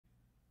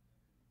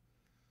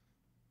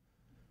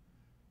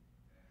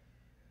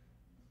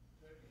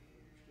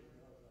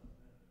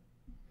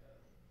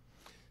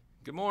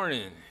Good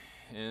morning,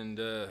 and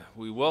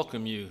we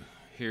welcome you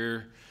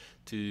here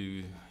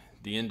to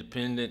the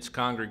Independence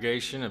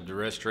Congregation of the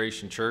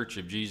Restoration Church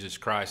of Jesus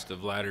Christ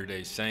of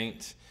Latter-day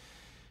Saints.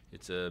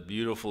 It's a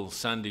beautiful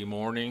Sunday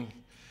morning.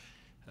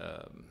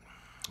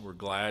 We're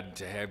glad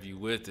to have you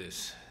with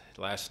us.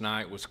 Last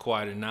night was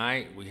quite a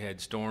night. We had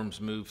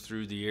storms move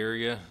through the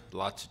area,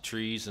 lots of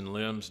trees and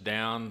limbs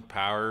down,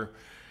 power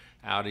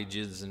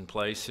outages in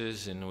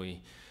places, and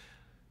we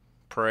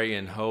pray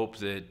and hope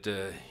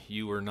that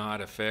you were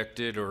not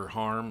affected or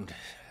harmed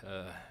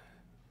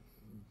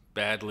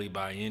badly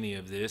by any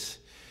of this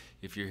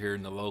if you're here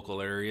in the local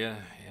area.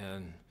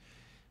 And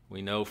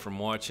we know from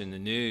watching the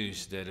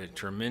news that a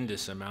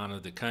tremendous amount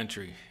of the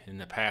country in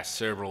the past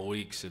several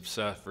weeks have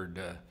suffered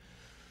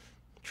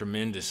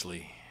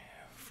tremendously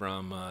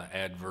from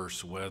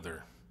adverse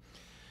weather.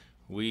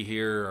 We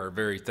here are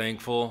very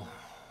thankful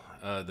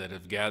that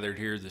have gathered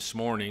here this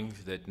morning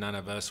that none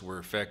of us were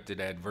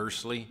affected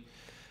adversely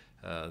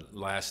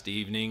last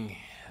evening,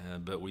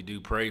 but we do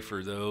pray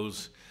for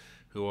those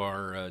who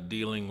are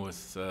dealing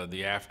with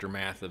the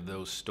aftermath of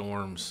those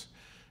storms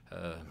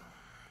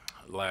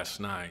last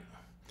night.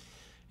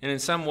 And in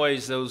some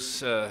ways,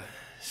 those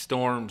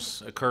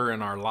storms occur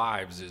in our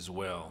lives as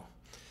well.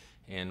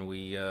 And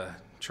we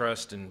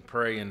trust and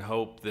pray and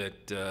hope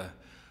that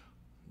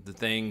the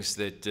things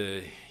that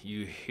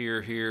you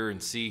hear here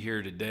and see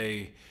here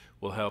today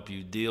will help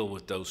you deal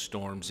with those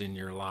storms in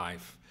your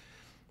life.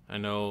 I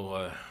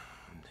know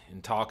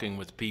in talking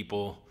with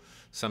people,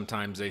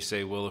 sometimes they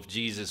say, well, if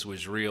Jesus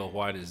was real,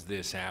 why does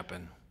this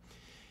happen?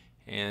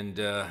 And,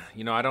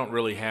 I don't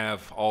really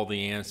have all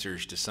the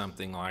answers to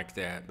something like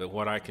that, but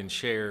what I can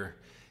share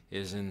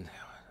is in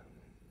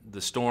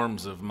the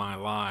storms of my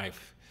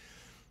life,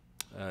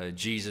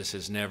 Jesus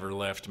has never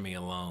left me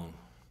alone.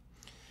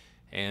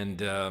 And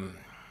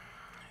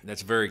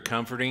that's very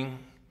comforting,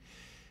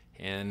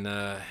 and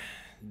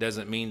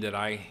doesn't mean that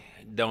I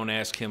don't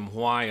ask him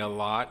why a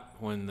lot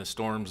when the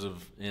storms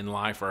in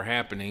life are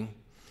happening,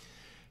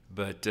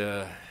 but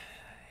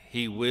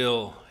he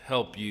will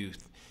help you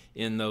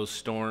in those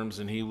storms,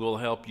 and he will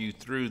help you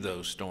through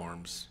those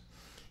storms,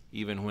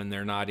 even when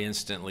they're not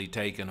instantly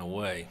taken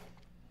away.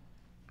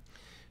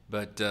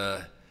 But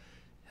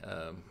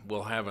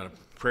we'll have a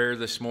prayer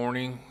this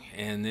morning,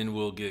 and then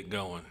we'll get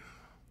going.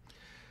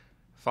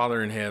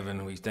 Father in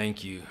heaven, we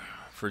thank you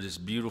for this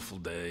beautiful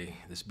day,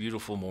 this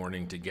beautiful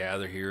morning to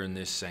gather here in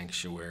this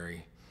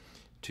sanctuary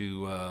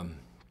to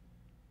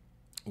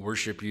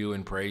worship you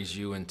and praise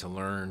you and to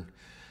learn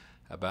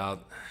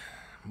about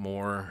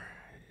more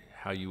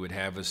how you would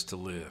have us to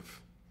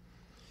live.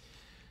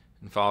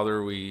 And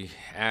Father, we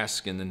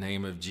ask in the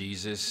name of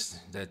Jesus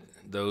that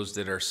those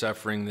that are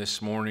suffering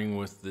this morning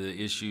with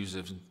the issues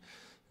of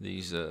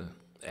these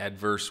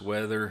adverse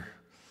weather,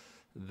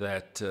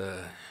 that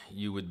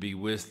you would be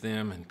with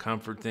them and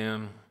comfort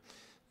them,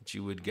 that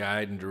you would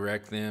guide and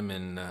direct them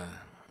in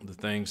the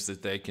things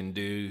that they can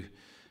do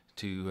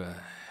to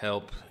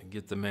help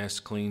get the mess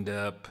cleaned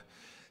up,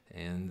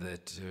 and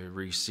that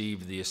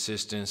receive the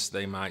assistance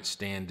they might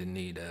stand in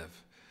need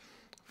of.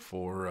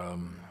 For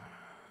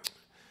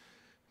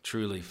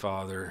truly,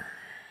 Father,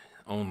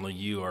 only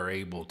you are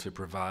able to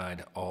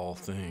provide all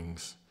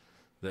things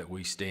that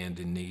we stand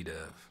in need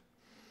of.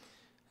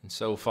 And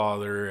so,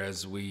 Father,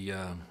 as we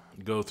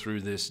go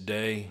through this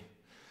day,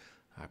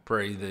 I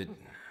pray that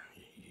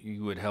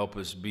you would help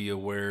us be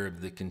aware of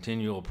the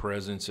continual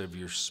presence of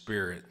your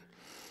Spirit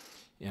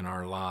in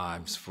our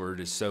lives, for it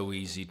is so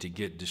easy to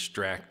get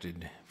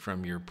distracted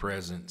from your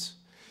presence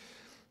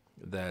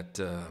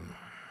that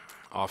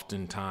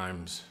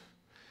oftentimes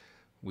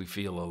we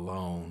feel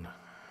alone.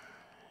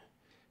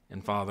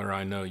 And Father,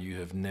 I know you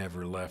have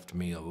never left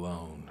me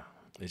alone.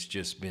 It's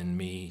just been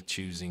me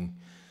choosing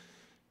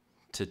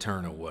to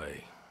turn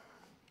away.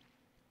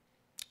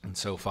 And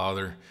so,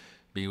 Father,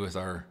 be with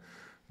our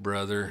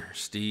brother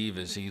Steve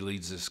as he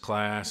leads this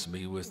class,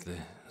 be with the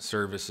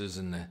services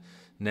in the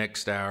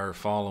next hour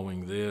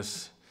following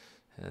this,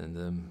 and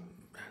the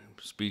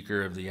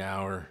speaker of the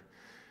hour.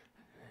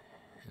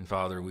 And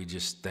Father, we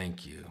just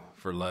thank you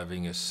for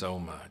loving us so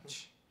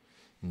much.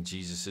 In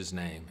Jesus'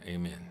 name,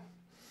 amen.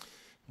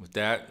 With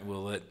that,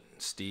 we'll let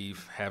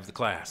Steve have the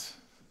class.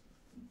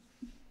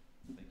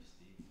 Thank you,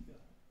 Steve.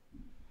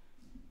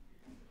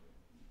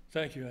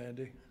 Thank you,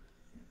 Andy.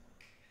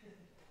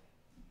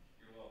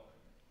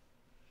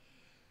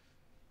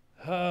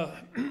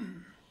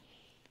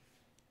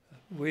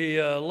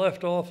 We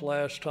left off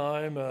last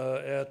time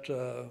at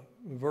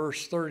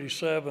verse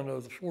 37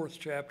 of the 4th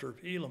chapter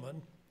of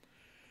Helaman.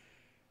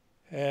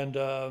 And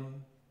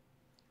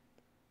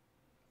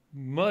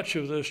much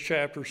of this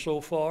chapter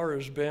so far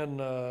has been, in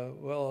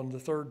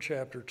the 3rd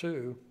chapter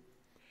too,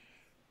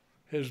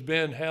 has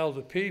been how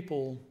the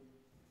people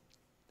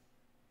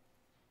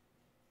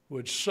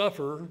would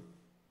suffer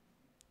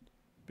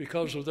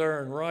because of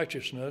their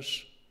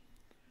unrighteousness.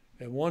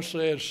 And once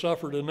they had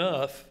suffered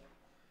enough,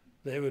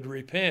 they would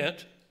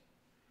repent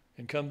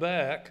and come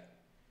back.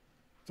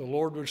 The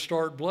Lord would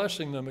start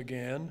blessing them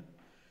again.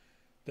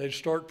 They'd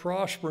start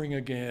prospering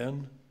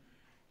again.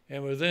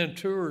 And within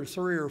 2 or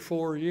 3 or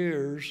 4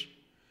 years,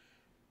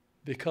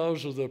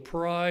 because of the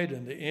pride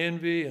and the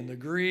envy and the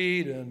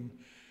greed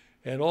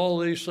and all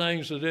these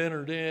things that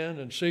entered in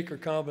and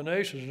secret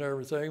combinations and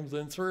everything,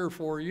 within 3 or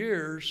 4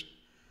 years,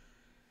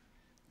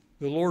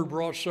 the Lord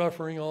brought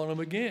suffering on them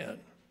again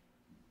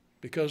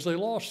because they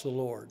lost the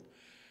Lord.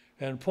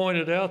 And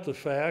pointed out the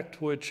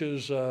fact, which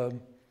is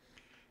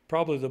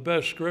probably the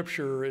best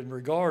scripture in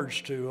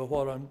regards to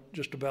what I'm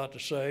just about to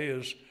say,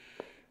 is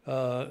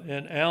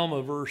in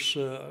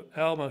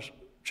Alma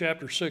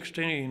chapter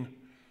 16,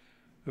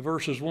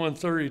 verses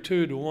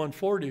 132 to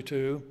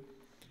 142,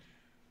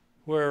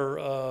 where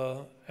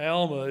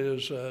Alma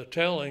is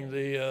telling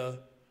the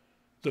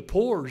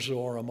poor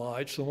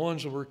Zoramites, the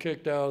ones that were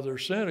kicked out of their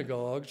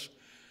synagogues,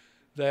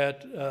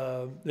 that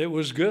it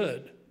was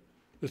good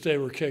that they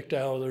were kicked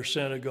out of their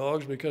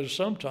synagogues, because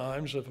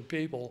sometimes if a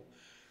people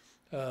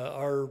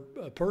are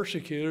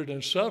persecuted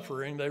and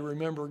suffering, they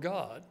remember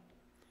God.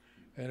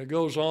 And it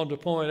goes on to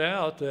point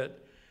out that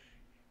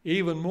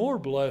even more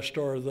blessed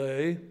are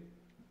they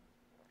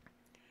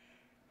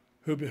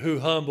who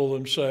humble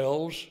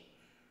themselves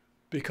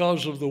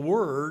because of the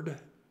word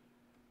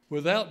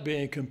without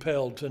being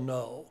compelled to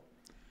know.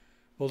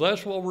 Well,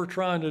 that's what we're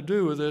trying to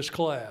do with this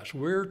class.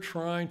 We're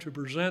trying to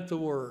present the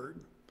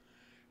word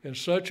in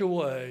such a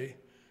way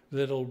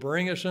that it'll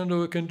bring us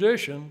into a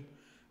condition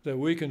that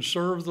we can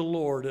serve the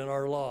Lord in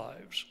our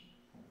lives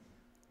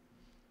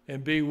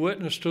and be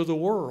witness to the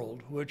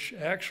world, which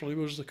actually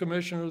was the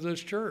commission of this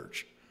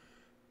church,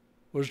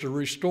 was to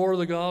restore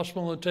the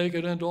gospel and take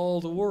it into all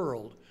the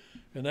world.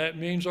 And that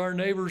means our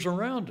neighbors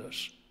around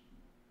us,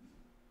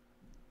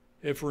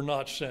 if we're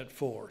not sent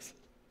forth.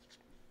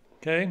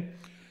 Okay?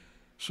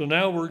 So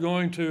now we're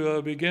going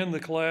to begin the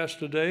class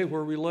today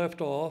where we left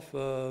off,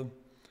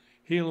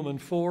 Helaman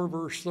 4,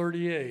 verse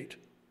 38.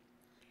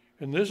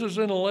 And this is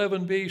in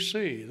 11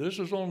 BC. This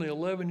is only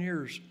 11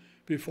 years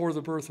before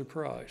the birth of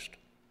Christ.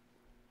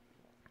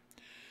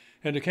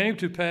 And it came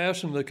to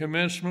pass in the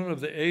commencement of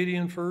the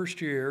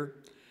 81st year,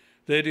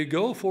 they did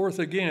go forth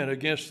again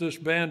against this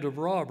band of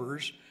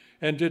robbers,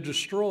 and did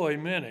destroy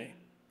many.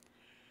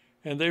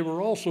 And they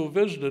were also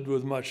visited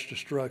with much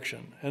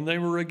destruction. And they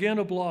were again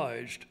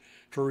obliged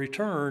to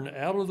return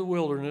out of the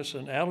wilderness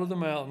and out of the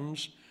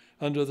mountains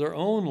unto their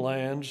own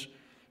lands,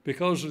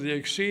 because of the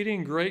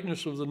exceeding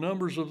greatness of the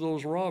numbers of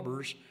those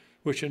robbers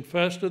which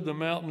infested the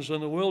mountains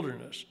and the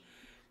wilderness.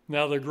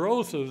 Now, the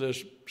growth of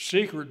this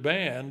secret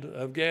band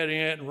of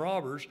Gadianton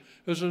robbers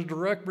is a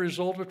direct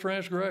result of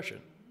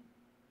transgression.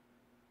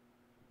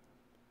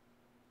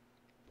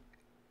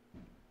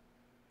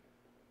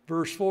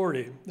 Verse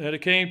 40, and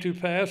it came to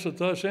pass that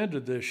thus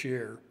ended this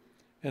year,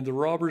 and the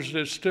robbers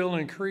did still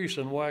increase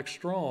and wax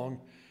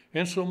strong,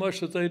 insomuch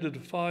that they did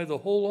defy the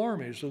whole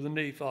armies of the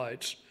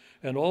Nephites,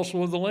 and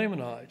also of the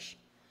Lamanites.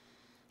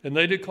 And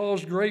they did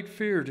cause great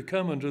fear to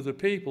come unto the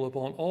people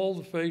upon all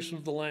the face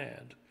of the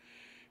land.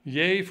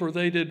 Yea, for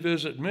they did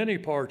visit many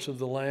parts of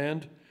the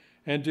land,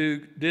 and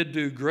did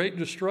do great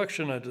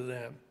destruction unto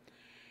them.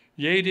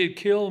 Yea, did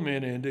kill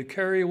many, and did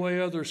carry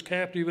away others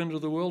captive into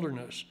the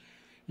wilderness.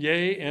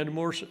 Yea, and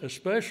more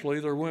especially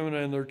their women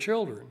and their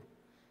children.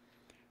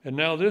 And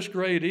now this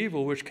great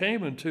evil which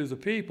came unto the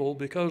people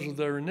because of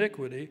their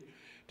iniquity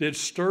did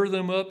stir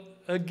them up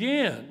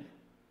again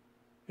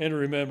in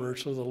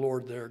remembrance of the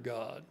Lord their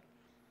God.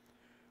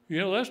 You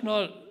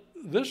know,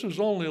 this is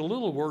only a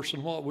little worse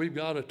than what we've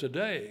got it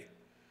today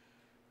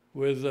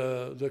with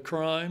the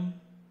crime,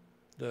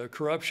 the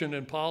corruption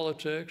in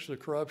politics, the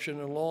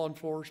corruption in law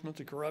enforcement,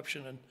 the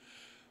corruption in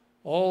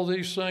all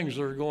these things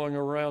that are going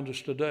around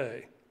us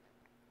today.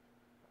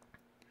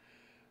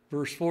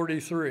 Verse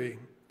 43,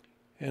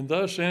 and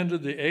thus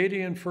ended the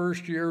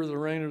 81st year of the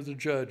reign of the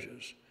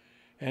judges.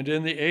 And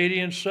in the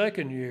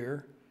 82nd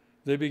year,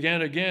 they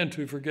began again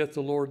to forget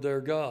the Lord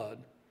their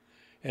God.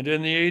 And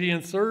in the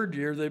 83rd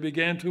year, they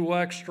began to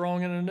wax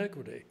strong in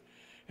iniquity.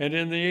 And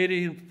in the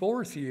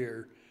 84th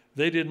year,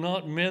 they did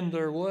not mend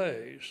their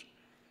ways.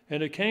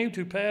 And it came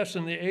to pass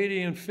in the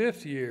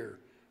 85th year,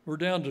 we're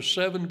down to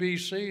 7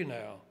 BC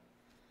now.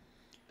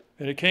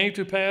 And it came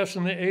to pass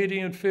in the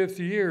 85th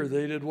year,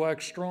 they did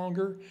wax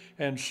stronger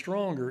and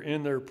stronger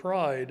in their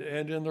pride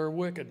and in their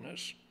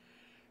wickedness.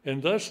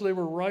 And thus they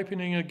were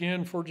ripening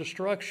again for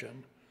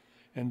destruction.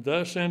 And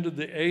thus ended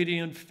the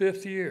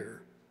 85th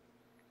year.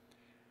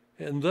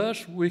 And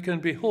thus we can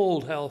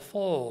behold how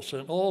false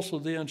and also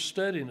the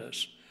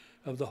unsteadiness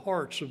of the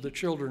hearts of the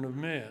children of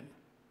men.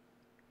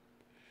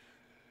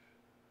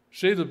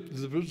 See,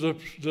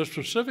 the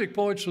specific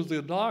points of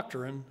the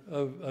doctrine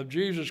of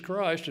Jesus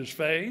Christ is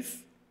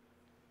faith,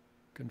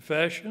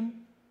 confession,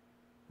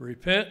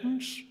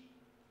 repentance,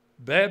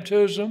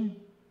 baptism,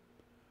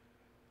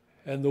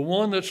 and the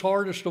one that's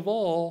hardest of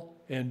all,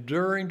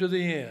 enduring to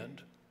the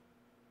end.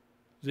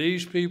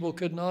 These people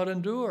could not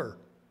endure.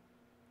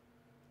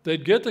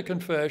 They'd get the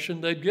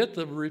confession, they'd get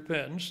the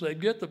repentance,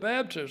 they'd get the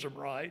baptism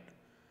right,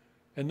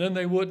 and then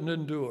they wouldn't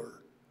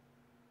endure.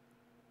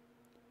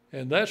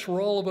 And that's for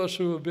all of us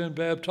who have been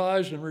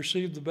baptized and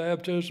received the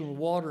baptism of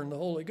water and the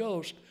Holy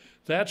Ghost.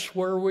 That's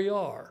where we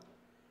are.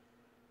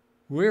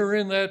 We're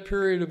in that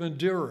period of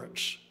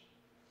endurance.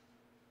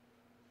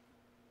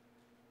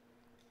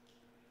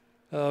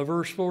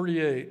 Verse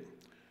 48.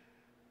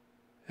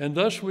 And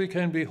thus we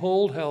can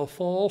behold how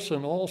false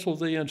and also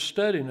the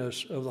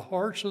unsteadiness of the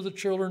hearts of the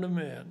children of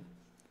men.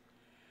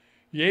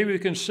 Yea, we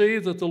can see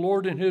that the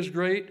Lord in his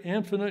great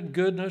infinite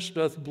goodness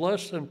doth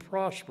bless and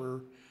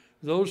prosper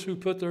those who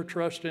put their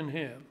trust in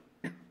him.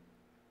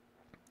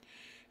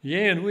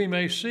 Yea, and we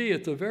may see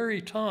at the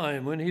very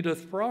time when he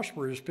doth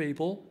prosper his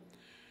people,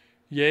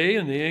 yea,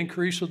 in the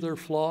increase of their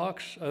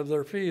flocks, of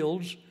their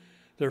fields,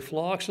 their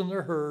flocks and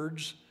their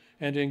herds,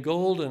 and in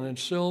gold and in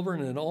silver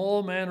and in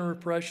all manner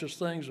of precious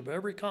things of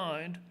every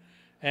kind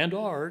and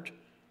art,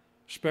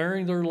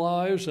 sparing their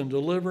lives and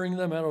delivering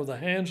them out of the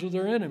hands of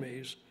their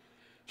enemies,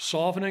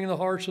 softening the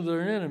hearts of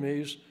their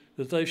enemies,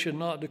 that they should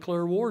not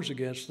declare wars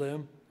against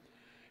them,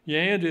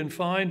 yea, and in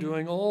fine,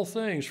 doing all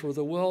things for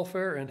the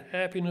welfare and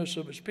happiness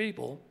of his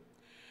people.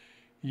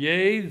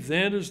 Yea,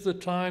 then is the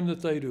time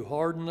that they do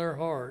harden their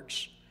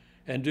hearts,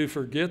 and do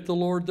forget the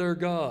Lord their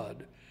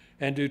God,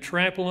 and do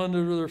trample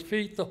under their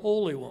feet the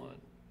Holy One.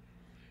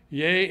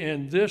 Yea,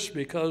 and this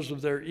because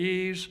of their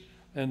ease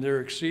and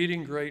their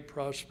exceeding great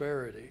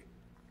prosperity.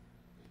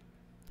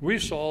 We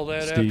saw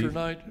that Steve? after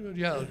night.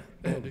 Yeah,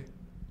 Andy.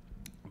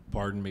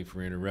 Pardon me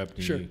for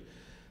interrupting Sure. you.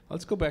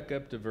 Let's go back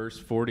up to verse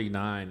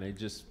 49. They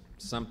just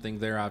something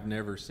there I've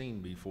never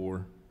seen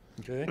before.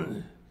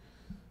 Okay.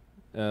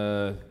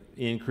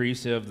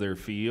 Increase of their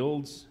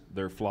fields,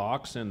 their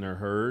flocks, and their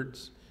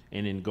herds,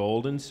 and in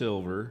gold and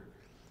silver,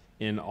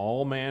 in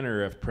all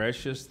manner of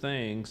precious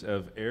things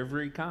of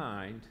every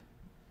kind,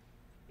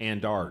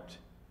 and art.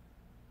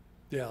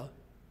 Yeah.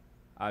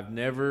 I've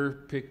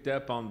never picked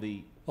up on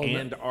the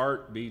and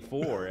art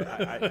before.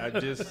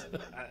 I'm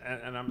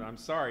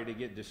sorry to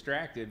get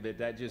distracted, but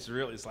that just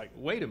really, it's like,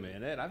 wait a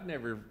minute, I've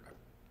never.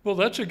 Well,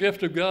 that's a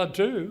gift of God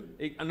too.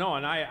 No,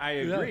 and I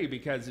agree,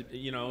 because,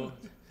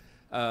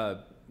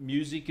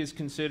 music is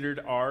considered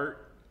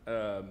art.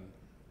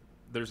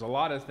 There's a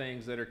lot of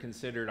things that are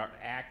considered art.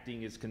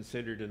 Acting is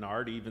considered an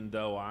art, even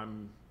though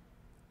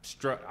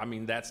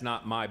that's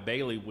not my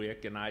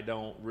bailiwick, and I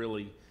don't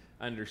really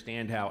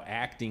understand how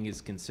acting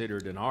is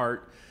considered an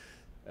art.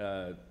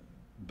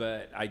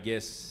 But I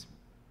guess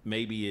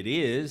maybe it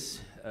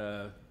is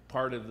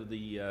part of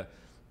the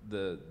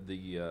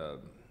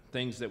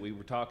things that we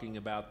were talking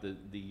about,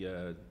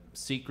 the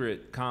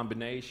secret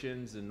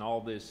combinations and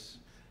all this.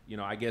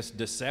 I guess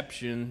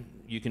deception.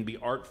 You can be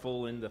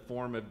artful in the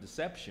form of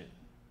deception.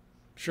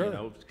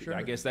 Sure. Sure.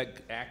 I guess that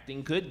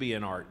acting could be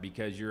an art,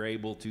 because you're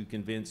able to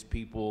convince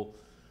people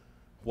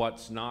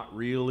what's not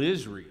real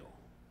is real.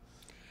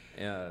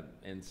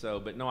 And so,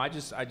 but no,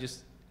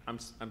 I'm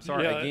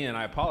sorry, Yeah. again,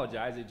 I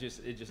apologize. It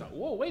just,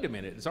 whoa, wait a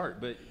minute, it's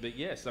art. But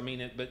yes, I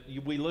mean,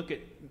 we look at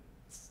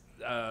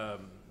a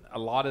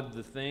lot of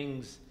the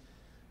things,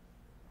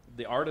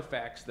 the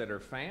artifacts that are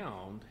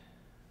found,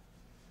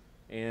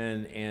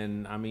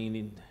 and I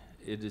mean,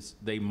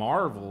 they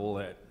marvel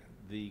at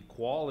the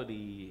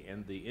quality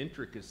and the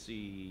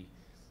intricacy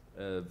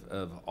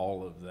of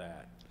all of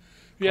that.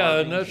 Yeah,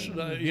 and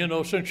Carvings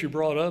that's, since you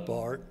brought up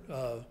art,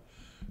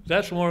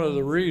 that's one of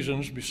the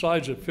reasons,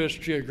 besides it fits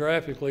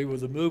geographically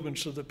with the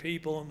movements of the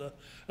people and the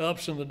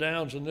ups and the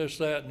downs and this,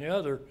 that, and the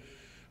other,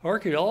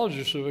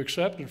 archaeologists have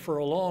accepted for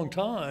a long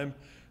time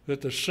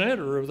that the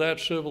center of that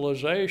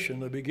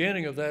civilization, the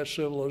beginning of that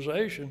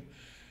civilization,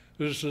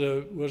 was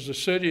the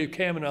city of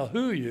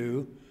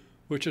Kaminalhuyu,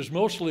 which is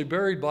mostly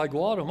buried by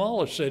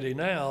Guatemala City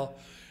now,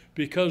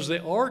 because the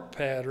art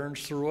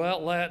patterns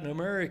throughout Latin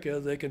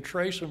America, they can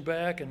trace them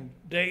back and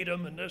date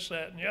them and this,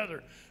 that, and the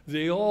other.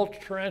 They all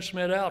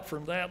transmit out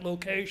from that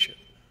location.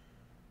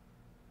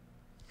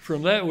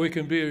 From that, we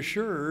can be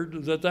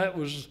assured that that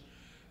was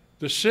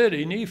the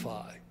city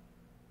Nephi,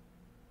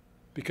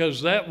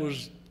 because that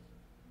was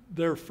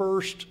their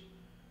first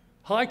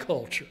high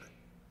culture.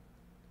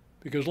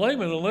 Because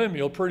Laman and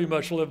Lemuel pretty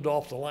much lived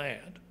off the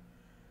land.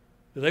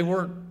 They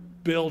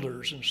weren't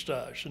builders and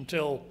stuff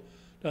until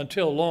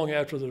long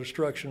after the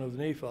destruction of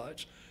the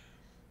Nephites.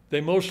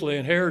 They mostly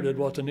inherited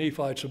what the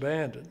Nephites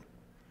abandoned.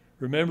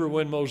 Remember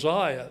when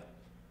Mosiah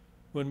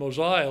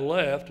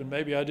left, and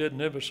maybe I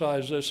didn't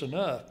emphasize this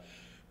enough,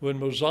 when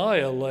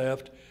Mosiah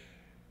left,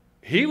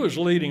 he was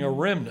leading a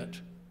remnant.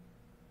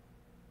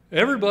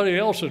 Everybody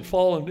else had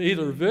fallen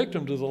either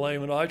victim to the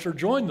Lamanites or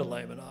joined the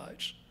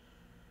Lamanites.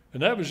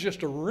 And that was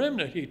just a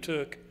remnant he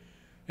took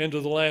into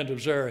the land of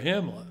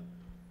Zarahemla.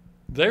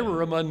 They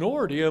were a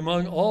minority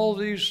among all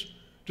these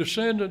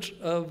descendants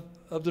of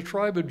the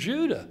tribe of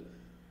Judah.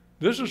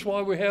 This is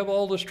why we have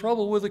all this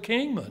trouble with the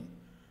kingmen.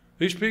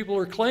 These people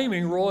are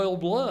claiming royal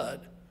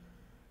blood,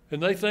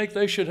 and they think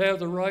they should have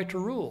the right to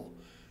rule.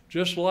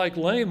 Just like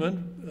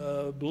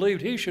Laman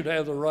believed he should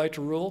have the right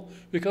to rule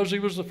because he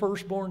was the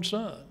firstborn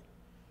son.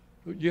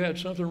 You had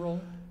something,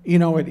 Roland?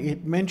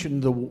 It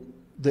mentioned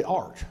the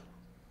art.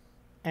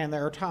 And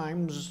there are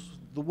times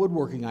the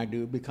woodworking I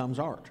do becomes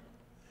art.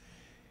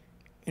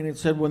 And it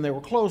said when they were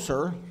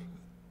closer,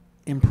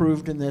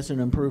 improved in this and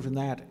improved in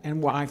that.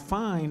 And what I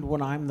find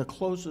when I'm the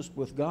closest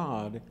with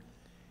God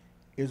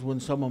is when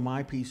some of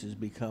my pieces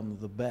become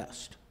the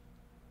best.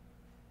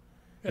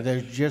 Yeah.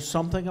 There's just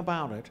something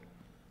about it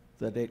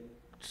that it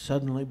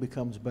suddenly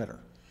becomes better.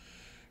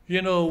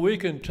 You know, we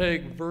can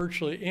take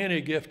virtually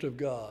any gift of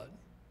God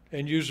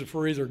and use it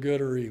for either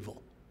good or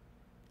evil.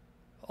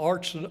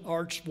 Art's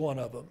one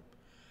of them.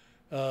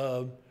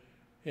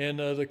 And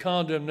the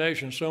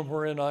condemnation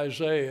somewhere in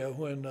Isaiah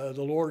when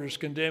the Lord is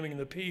condemning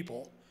the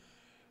people,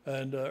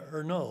 and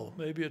or no,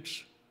 maybe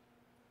it's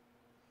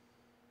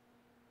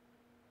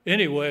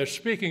anyway.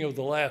 Speaking of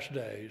the last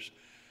days,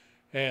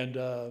 and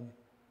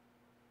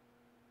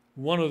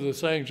one of the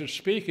things it's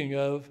speaking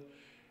of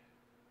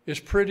is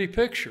pretty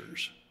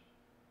pictures.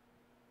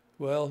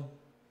 Well,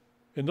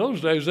 in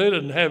those days, they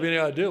didn't have any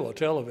idea what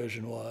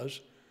television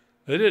was.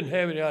 They didn't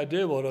have any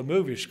idea what a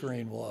movie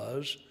screen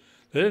was.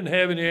 They didn't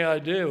have any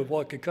idea of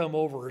what could come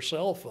over a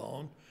cell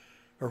phone,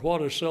 or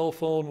what a cell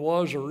phone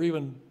was, or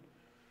even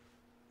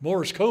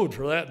Morse code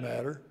for that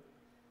matter.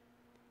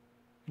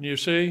 And you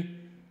see,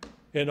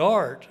 in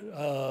art,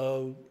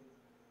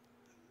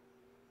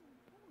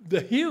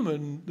 the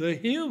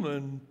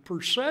human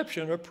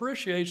perception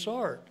appreciates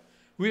art.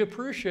 We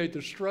appreciate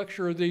the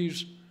structure of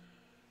these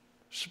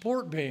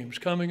support beams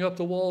coming up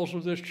the walls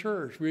of this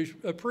church. We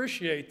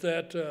appreciate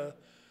that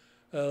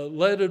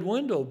leaded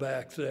window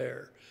back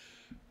there.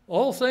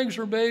 All things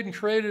are made and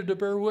created to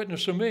bear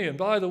witness of me. And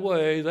by the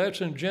way,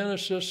 that's in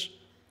Genesis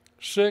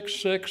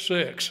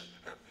 6:6:6.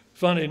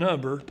 Funny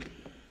number,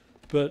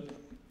 but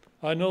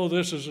I know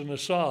this is an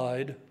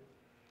aside.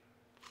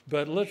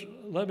 But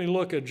let me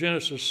look at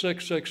Genesis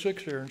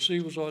 6:6:6 here and see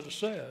what it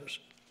says.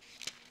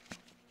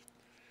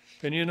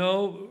 And you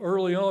know,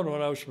 early on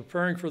when I was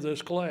preparing for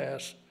this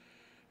class,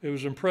 it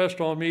was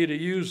impressed on me to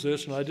use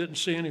this, and I didn't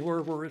see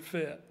anywhere where it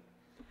fit.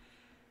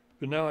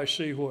 But now I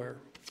see where.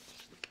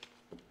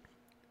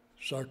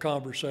 It's our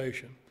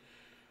conversation.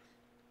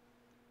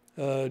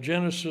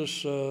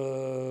 Genesis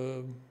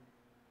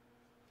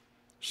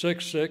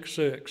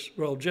 6:6:6.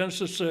 Well,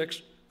 Genesis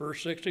 6,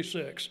 verse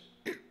 66.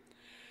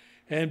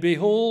 And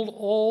behold,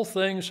 all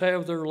things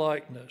have their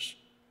likeness.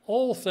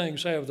 All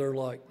things have their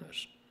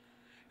likeness.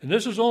 And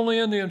this is only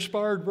in the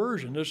inspired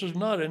version. This is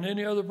not in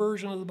any other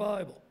version of the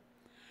Bible.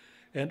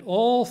 And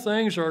all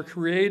things are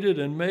created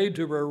and made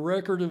to bear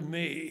record of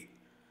me.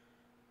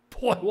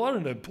 Boy, what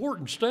an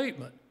important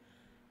statement.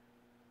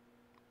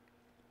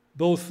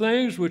 Both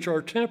things which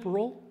are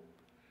temporal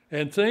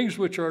and things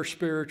which are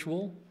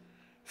spiritual,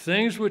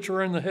 things which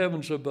are in the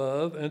heavens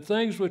above and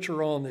things which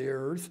are on the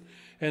earth,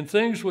 and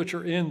things which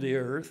are in the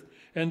earth,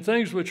 and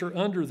things which are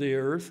under the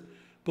earth,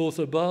 both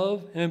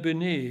above and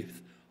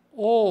beneath.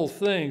 All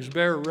things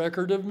bear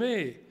record of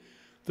me.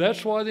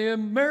 That's why the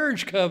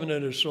marriage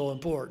covenant is so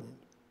important.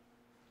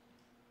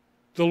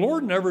 The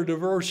Lord never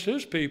divorced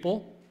his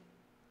people,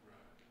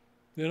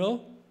 you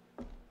know,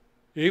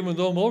 even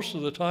though most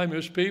of the time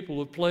his people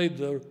have played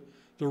the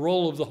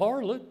role of the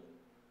harlot.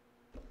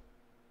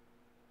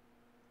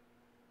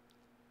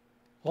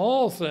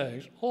 All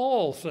things.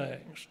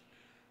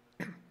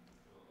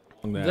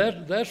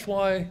 That's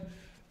why,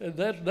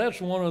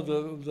 that's one of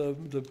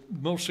the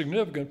most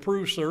significant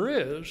proofs there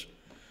is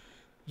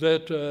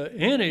that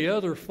any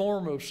other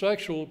form of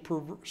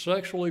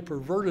sexually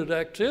perverted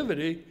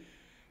activity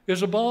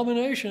is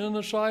abomination in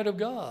the sight of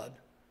God.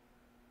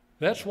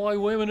 That's why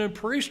women in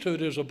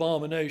priesthood is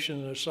abomination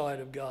in the sight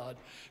of God.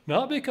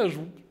 Not because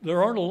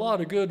there aren't a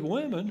lot of good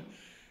women,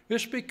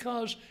 it's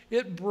because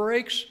it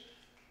breaks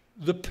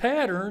the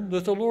pattern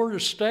that the Lord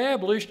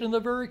established in the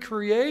very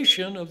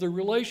creation of the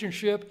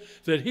relationship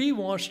that he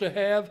wants to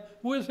have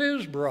with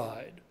his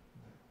bride,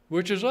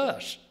 which is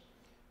us.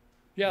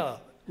 Yeah.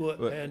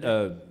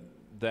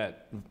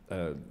 That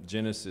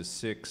Genesis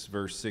 6,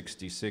 verse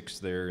 66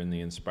 there in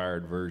the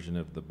inspired version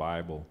of the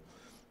Bible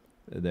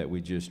that we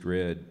just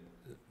read,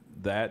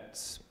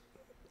 that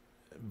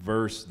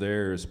verse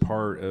there is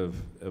part of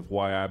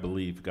why I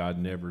believe God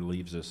never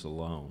leaves us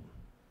alone.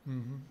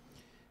 Mm-hmm.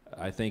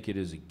 I think it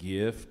is a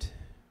gift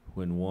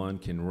when one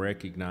can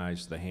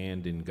recognize the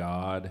hand in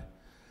God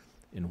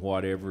in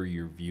whatever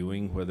you're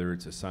viewing, whether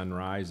it's a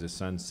sunrise, a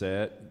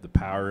sunset. The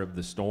power of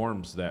the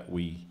storms that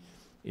we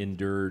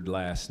endured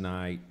last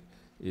night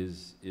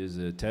is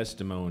a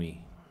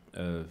testimony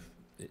of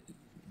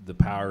the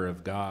power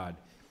of God.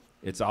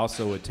 It's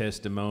also a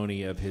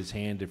testimony of his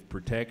hand of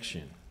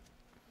protection.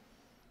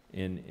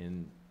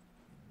 And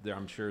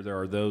I'm sure there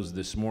are those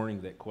this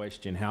morning that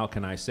question, how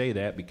can I say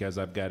that? Because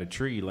I've got a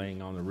tree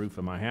laying on the roof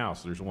of my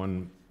house. There's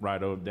one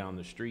right over down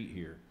the street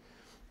here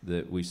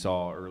that we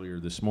saw earlier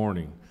this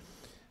morning.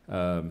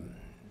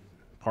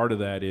 Part of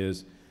that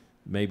is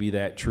maybe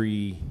that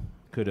tree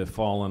could have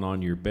fallen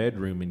on your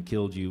bedroom and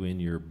killed you in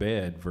your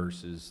bed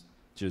versus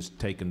just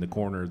taking the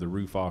corner of the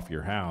roof off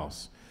your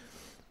house.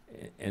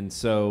 And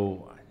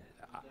so,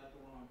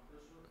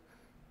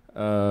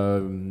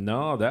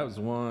 no, that was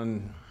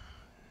one.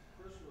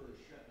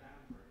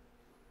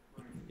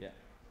 Yeah,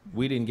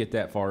 we didn't get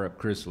that far up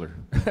Chrysler,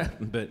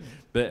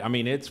 but I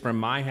mean, it's from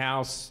my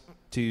house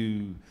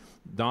to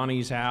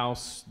Donnie's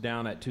house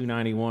down at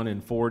 291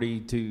 and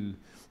 40 to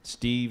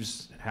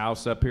Steve's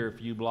house up here a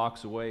few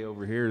blocks away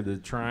over here, the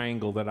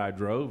triangle that I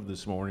drove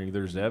this morning,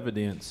 there's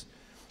evidence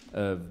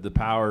of the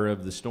power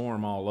of the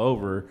storm all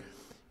over,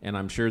 and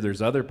I'm sure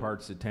there's other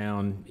parts of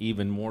town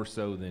even more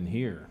so than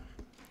here.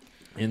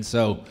 And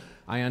so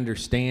I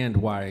understand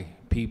why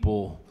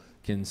people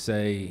can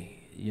say,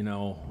 you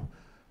know,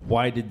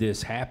 why did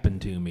this happen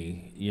to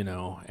me, you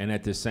know? And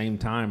at the same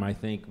time, I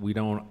think we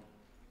don't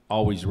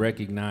always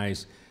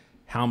recognize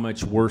how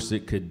much worse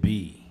it could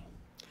be.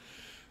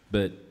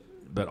 But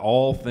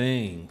all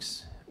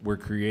things were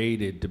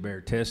created to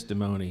bear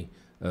testimony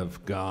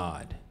of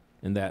God.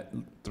 And that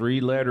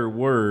 3-letter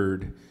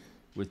word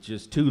with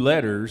just 2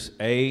 letters,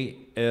 A,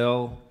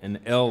 L, and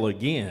L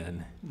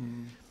again,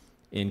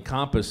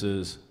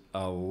 encompasses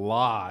a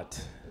lot.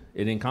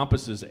 It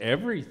encompasses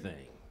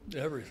everything.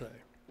 Everything.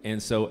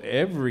 And so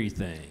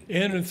everything.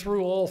 In and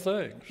through all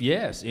things.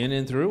 Yes, in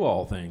and through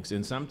all things.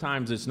 And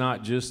sometimes it's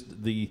not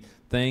just the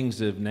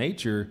things of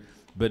nature,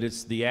 but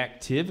it's the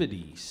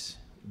activities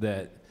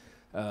that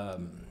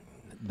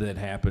that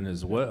happen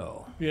as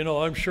well. You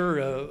know, I'm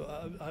sorry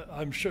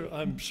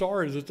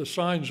that the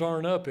signs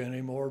aren't up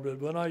anymore, but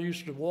when I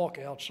used to walk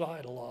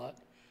outside a lot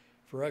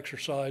for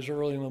exercise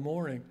early in the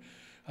morning,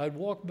 I'd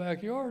walk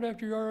backyard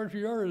after yard after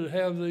yard and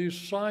have these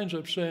signs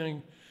up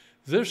saying,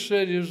 "This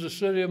city is the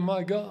city of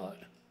my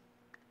God."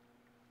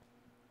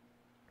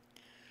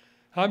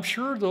 I'm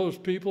sure those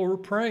people were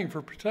praying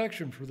for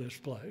protection for this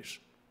place,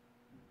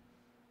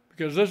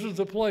 because this is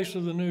the place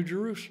of the New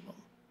Jerusalem.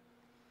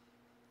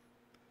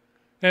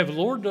 And if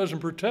the Lord doesn't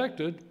protect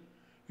it,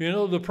 you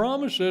know, the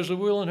promise is that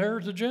we'll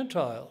inherit the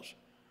Gentiles.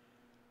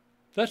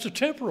 That's a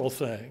temporal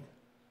thing.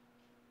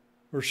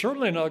 We're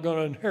certainly not going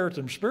to inherit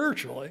them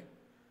spiritually.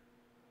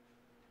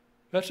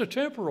 That's a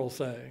temporal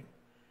thing.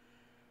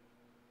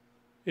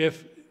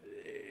 If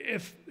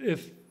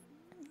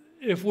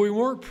we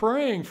weren't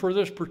praying for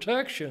this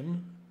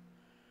protection,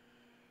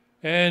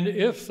 and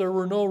if there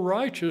were no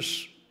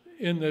righteous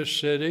in this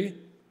city,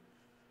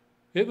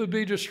 it would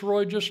be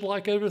destroyed just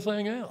like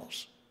everything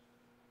else.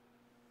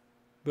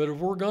 But if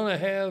we're going to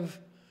have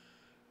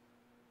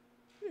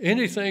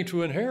anything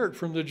to inherit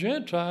from the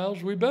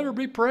Gentiles, we better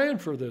be praying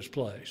for this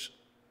place.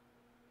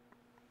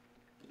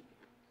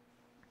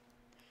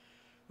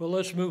 Well,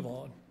 let's move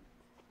on.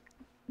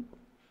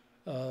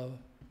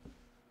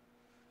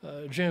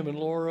 Jim and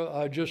Laura,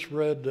 I just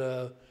read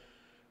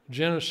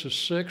Genesis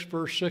 6,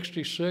 verse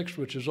 66,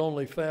 which is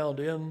only found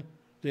in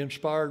the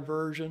Inspired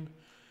Version.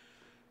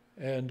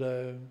 And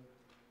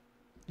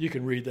you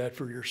can read that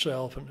for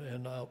yourself,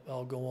 and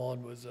I'll go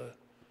on with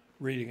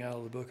reading out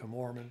of the Book of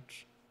Mormon.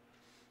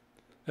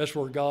 That's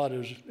where God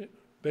is,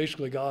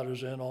 basically God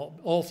is in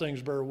all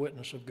things bear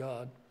witness of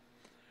God.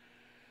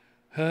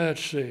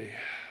 Let's see.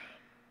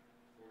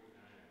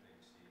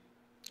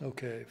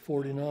 Okay,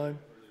 49.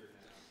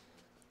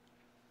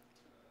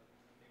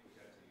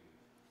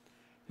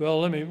 Well,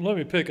 let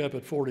me pick up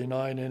at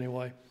 49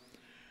 anyway.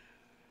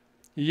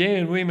 Yea,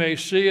 and we may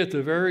see at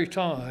the very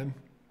time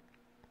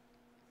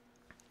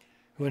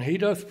when he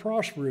doth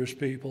prosper his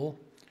people,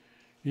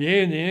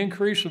 yea, in the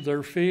increase of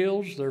their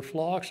fields, their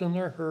flocks, and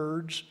their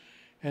herds,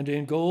 and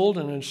in gold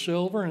and in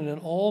silver, and in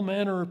all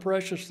manner of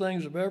precious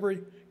things of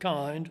every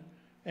kind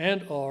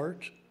and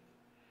art,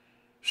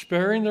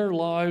 sparing their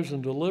lives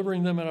and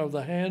delivering them out of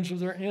the hands of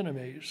their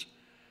enemies,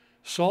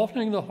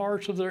 softening the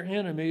hearts of their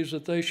enemies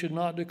that they should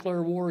not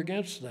declare war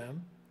against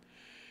them,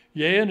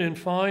 yea, and in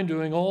fine,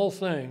 doing all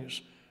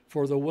things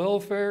for the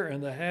welfare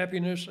and the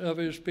happiness of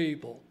his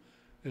people.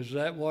 Is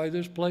that why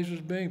this place is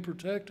being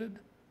protected?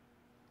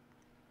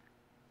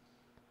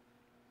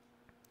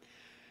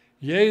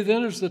 Yea,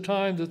 then is the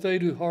time that they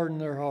do harden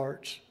their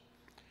hearts,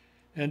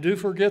 and do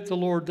forget the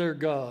Lord their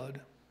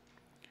God,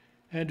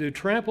 and do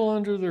trample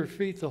under their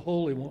feet the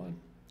Holy One.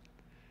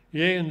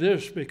 Yea, and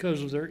this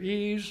because of their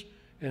ease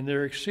and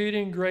their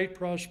exceeding great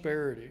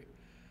prosperity.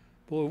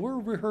 Boy, where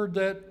have we heard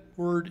that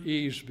word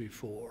ease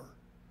before?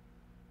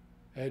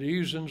 At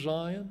ease in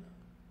Zion?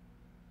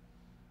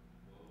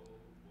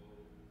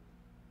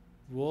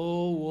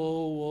 Woe,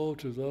 woe, woe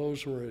to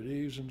those who are at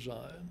ease in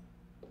Zion.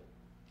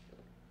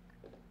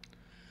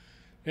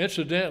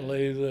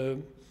 Incidentally,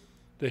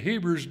 the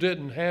Hebrews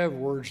didn't have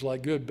words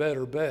like good,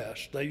 better,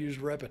 best. They used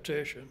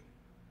repetition.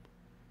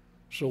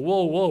 So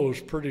woe, woe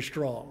is pretty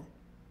strong.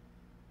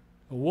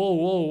 Woe,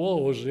 woe,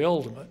 woe is the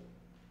ultimate.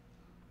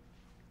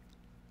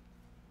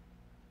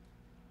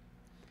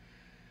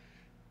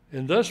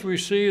 And thus we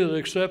see that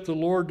except the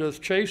Lord doth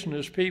chasten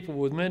his people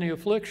with many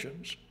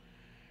afflictions,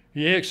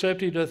 yea,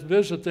 except he doth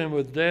visit them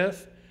with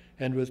death,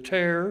 and with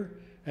terror,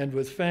 and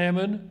with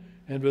famine,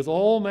 and with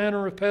all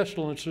manner of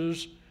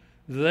pestilences,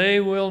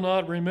 they will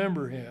not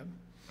remember him.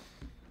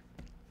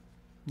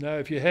 Now,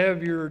 if you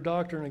have your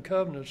Doctrine and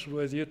Covenants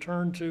with you,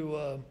 turn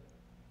to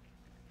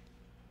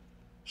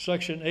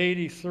section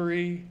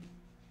 83,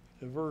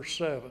 verse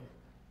 7.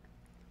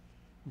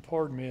 And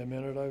pardon me a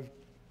minute, I've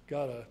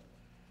got a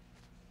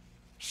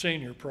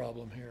senior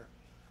problem here.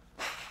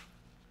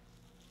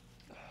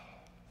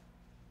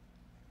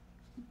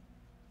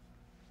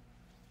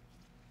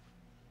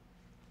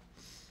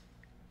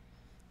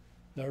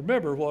 Now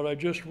remember what I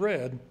just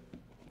read.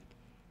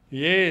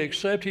 Yea,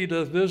 except he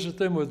doth visit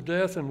them with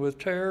death and with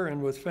terror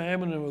and with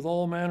famine and with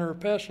all manner of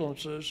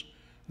pestilences,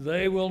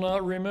 they will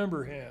not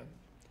remember him.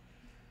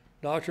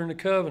 Doctrine and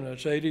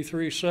Covenants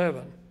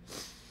 83:7.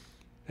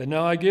 And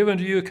now I give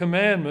unto you a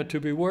commandment to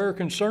beware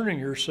concerning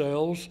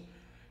yourselves,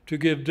 to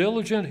give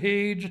diligent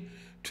heed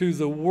to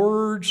the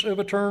words of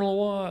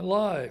eternal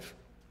life.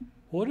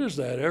 What is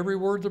that? Every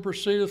word that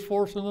proceedeth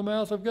forth from the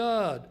mouth of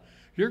God.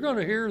 You're going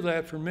to hear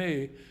that from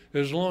me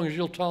as long as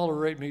you'll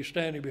tolerate me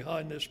standing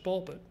behind this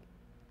pulpit.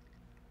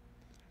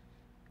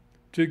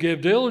 To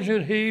give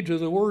diligent heed to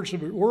the words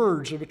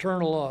of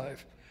eternal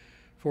life.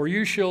 For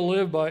you shall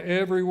live by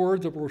every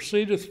word that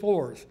proceedeth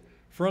forth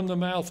from the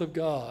mouth of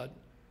God.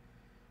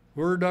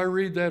 Where did I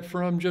read that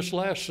from just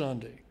last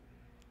Sunday?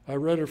 I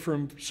read it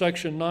from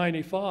section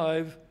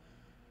 95,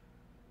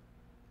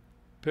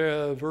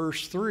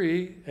 verse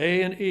 3,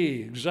 A and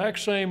E, exact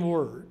same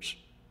words.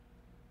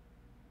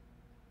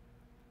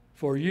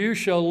 For you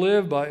shall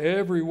live by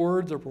every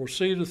word that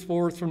proceedeth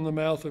forth from the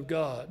mouth of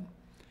God.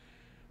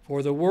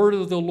 For the word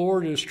of the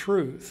Lord is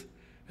truth,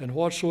 and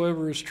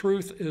whatsoever is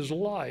truth is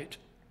light.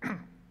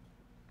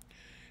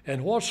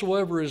 And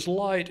whatsoever is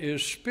light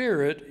is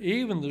spirit,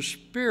 even the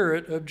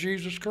Spirit of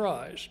Jesus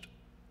Christ.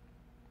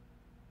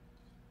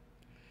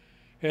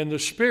 And the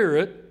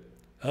Spirit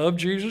of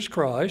Jesus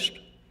Christ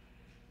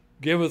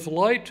giveth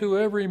light to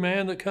every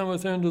man that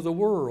cometh into the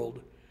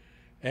world.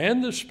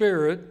 And the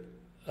Spirit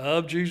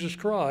of Jesus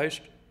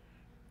Christ,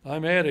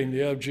 I'm adding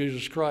the of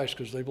Jesus Christ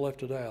because they've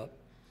left it out.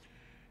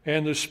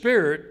 And the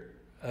Spirit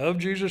of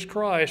Jesus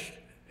Christ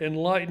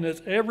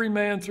enlighteneth every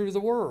man through the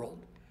world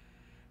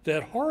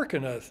that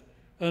hearkeneth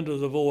unto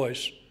the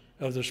voice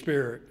of the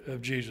Spirit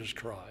of Jesus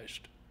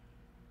Christ.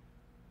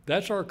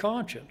 That's our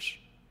conscience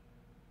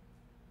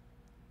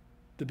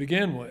to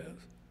begin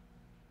with.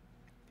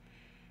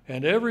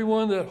 And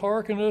everyone that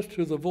hearkeneth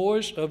to the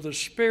voice of the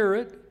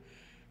Spirit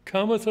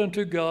cometh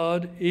unto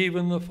God,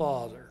 even the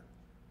Father.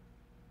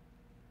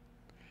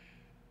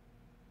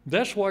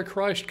 That's why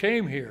Christ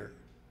came here,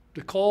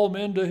 to call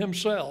men to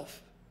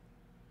himself,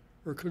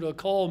 or to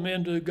call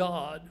men to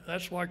God.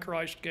 That's why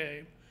Christ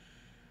came.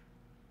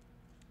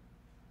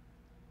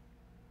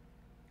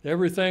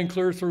 Everything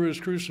clear through his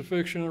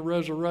crucifixion and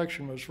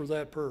resurrection was for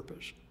that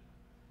purpose.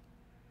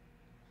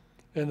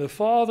 And the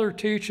Father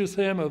teacheth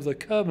him of the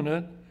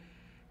covenant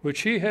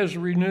which he has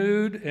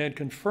renewed and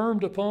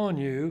confirmed upon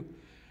you,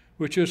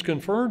 which is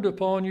confirmed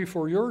upon you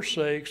for your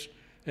sakes,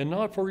 and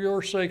not for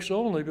your sakes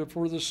only, but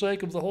for the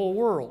sake of the whole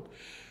world.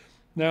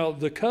 Now,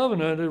 the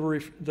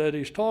covenant that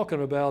he's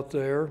talking about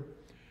there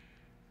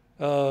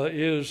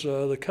is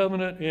the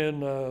covenant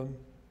in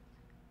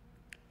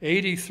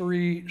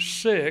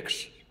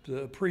 83:6,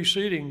 the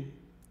preceding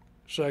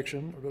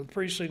section, or the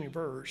preceding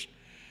verse,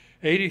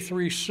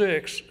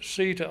 83:6,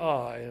 C to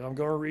I, and I'm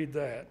going to read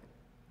that.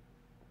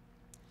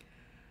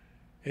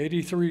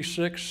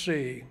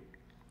 83:6C.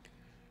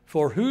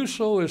 For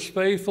whoso is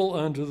faithful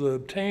unto the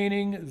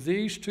obtaining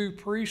these two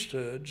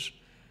priesthoods,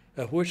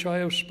 of which I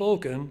have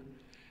spoken,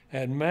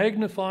 and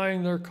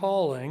magnifying their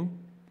calling,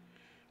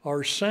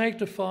 are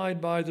sanctified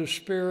by the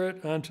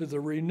Spirit unto the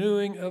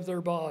renewing of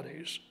their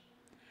bodies.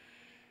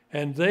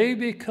 And they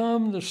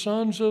become the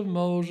sons of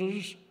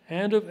Moses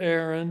and of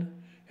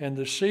Aaron, and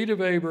the seed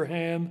of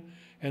Abraham,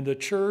 and the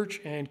church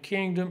and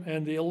kingdom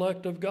and the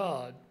elect of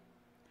God.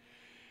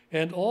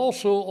 And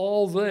also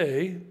all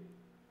they,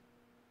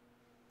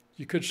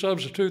 you could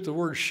substitute the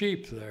word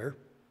sheep there,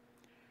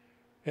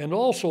 and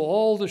also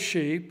all the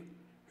sheep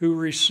who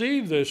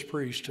receive this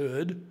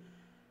priesthood,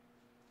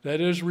 that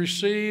is,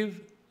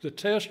 receive the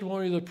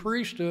testimony of the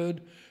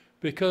priesthood,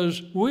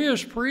 because we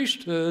as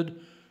priesthood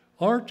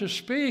aren't to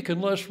speak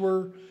unless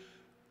we're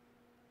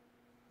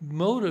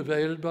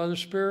motivated by the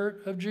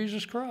Spirit of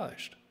Jesus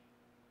Christ.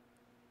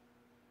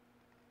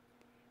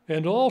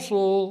 And also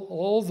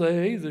all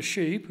they, the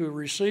sheep, who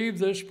receive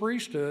this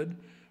priesthood,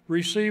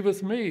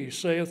 receiveth me,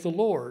 saith the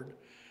Lord.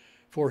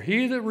 For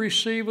he that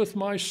receiveth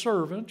my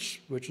servants,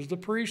 which is the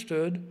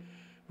priesthood,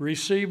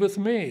 receiveth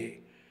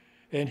me.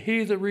 And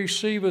he that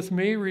receiveth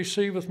me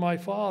receiveth my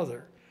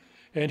Father.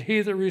 And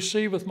he that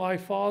receiveth my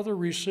Father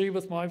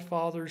receiveth my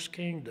Father's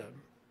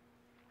kingdom.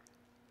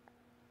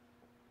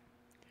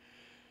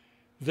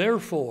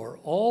 Therefore,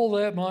 all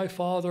that my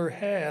Father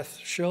hath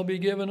shall be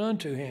given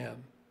unto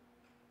him.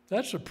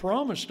 That's a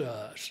promise to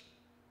us.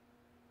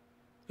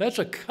 That's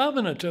a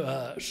covenant to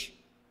us,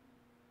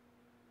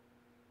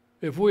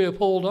 if we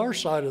uphold our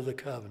side of the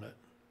covenant.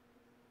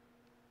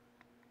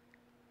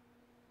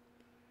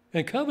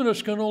 And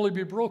covenants can only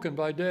be broken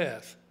by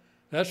death.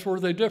 That's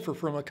where they differ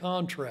from a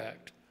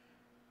contract.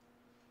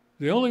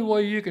 The only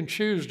way you can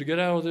choose to get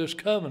out of this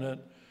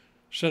covenant,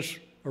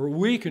 or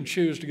we can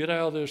choose to get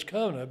out of this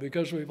covenant,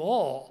 because we've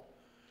all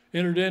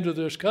entered into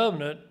this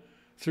covenant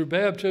through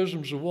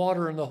baptisms of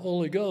water and the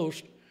Holy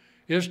Ghost,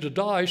 is to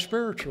die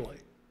spiritually.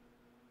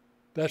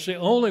 That's the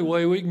only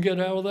way we can get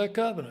out of that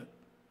covenant.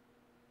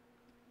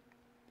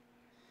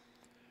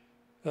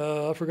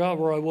 I forgot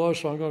where I was,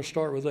 so I'm going to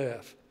start with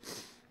F.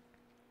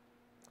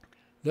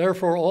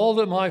 Therefore all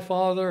that my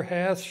Father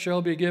hath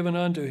shall be given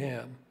unto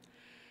him.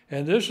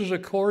 And this is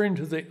according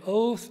to the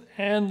oath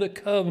and the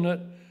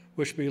covenant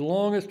which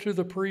belongeth to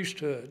the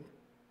priesthood.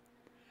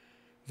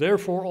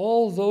 Therefore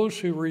all those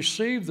who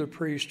receive the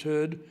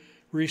priesthood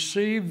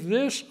receive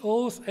this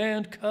oath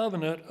and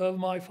covenant of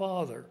my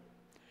Father,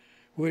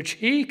 which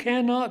he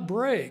cannot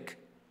break,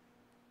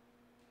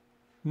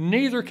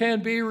 neither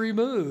can be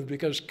removed,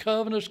 because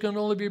covenants can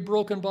only be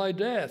broken by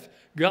death.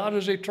 God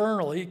is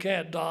eternal. He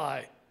can't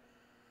die.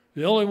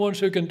 The only ones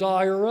who can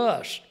die are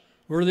us.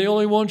 We're the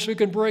only ones who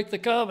can break the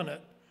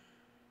covenant.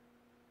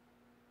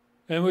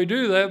 And we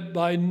do that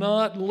by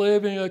not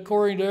living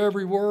according to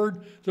every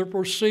word that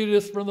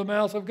proceedeth from the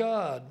mouth of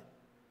God.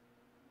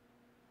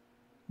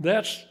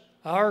 That's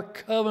our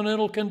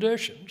covenantal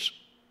conditions.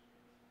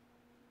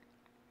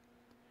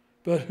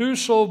 But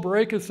whoso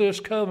breaketh this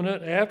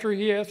covenant after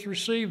he hath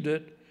received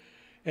it,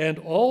 and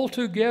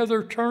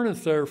altogether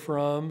turneth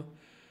therefrom,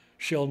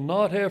 shall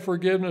not have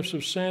forgiveness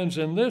of sins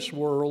in this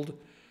world,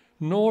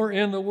 nor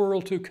in the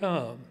world to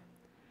come.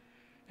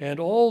 And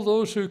all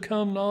those who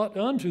come not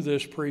unto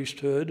this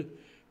priesthood,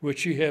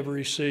 which ye have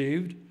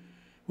received,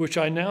 which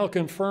I now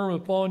confirm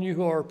upon you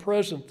who are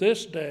present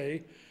this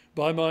day,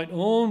 by mine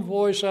own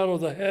voice out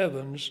of the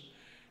heavens,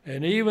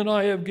 and even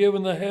I have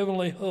given the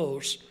heavenly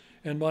hosts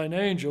and mine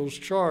angels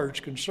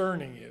charge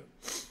concerning you.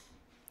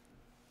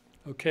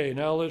 Okay,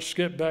 now let's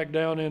skip back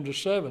down into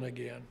 7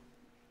 again.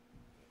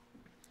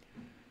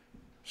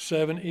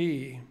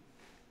 7e.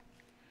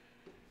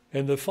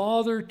 And the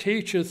Father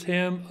teacheth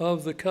him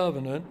of the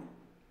covenant,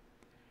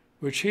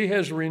 which he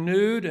has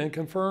renewed and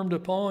confirmed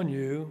upon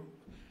you.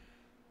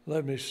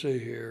 Let me see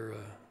here.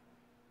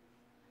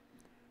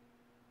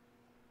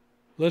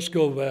 Let's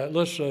go back.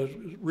 Let's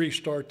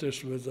restart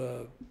this with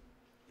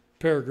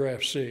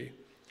paragraph C.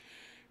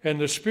 And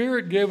the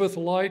Spirit giveth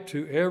light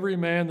to every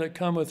man that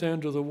cometh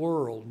into the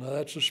world. Now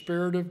that's the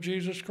Spirit of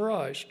Jesus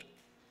Christ.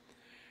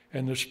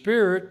 And the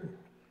Spirit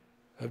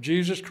of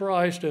Jesus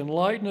Christ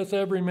enlighteneth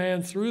every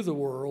man through the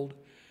world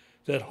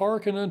that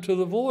hearken unto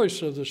the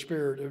voice of the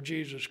Spirit of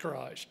Jesus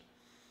Christ.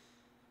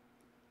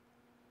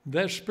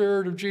 That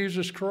Spirit of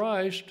Jesus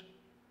Christ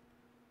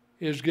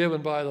is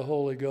given by the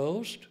Holy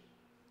Ghost.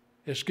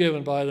 It's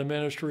given by the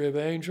ministry of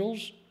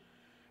angels.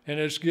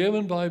 And it's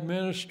given by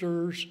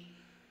ministers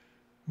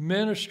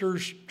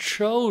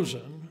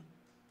chosen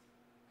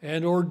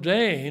and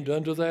ordained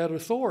unto that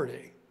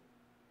authority.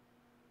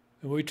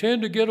 And we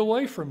tend to get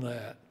away from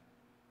that.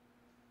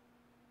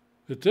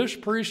 That this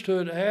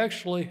priesthood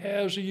actually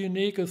has a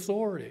unique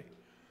authority.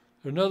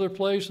 Another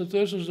place that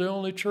this is the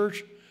only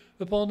church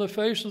upon the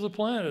face of the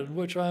planet in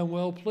which I am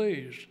well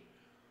pleased.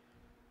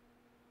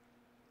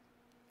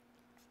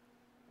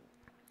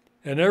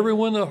 And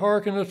everyone that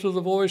hearkeneth to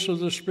the voice of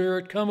the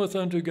Spirit cometh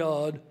unto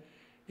God,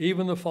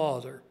 even the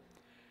Father.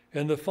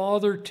 And the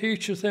Father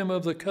teacheth him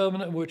of the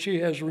covenant which he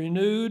has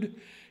renewed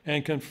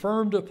and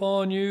confirmed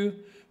upon you,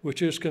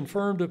 which is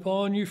confirmed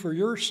upon you for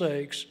your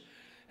sakes,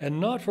 and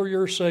not for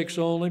your sakes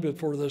only, but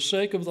for the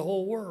sake of the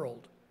whole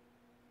world.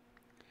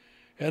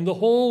 And the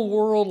whole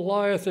world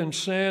lieth in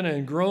sin,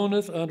 and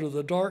groaneth under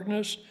the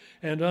darkness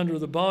and under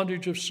the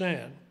bondage of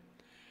sin.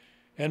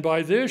 And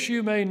by this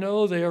you may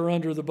know they are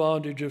under the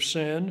bondage of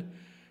sin,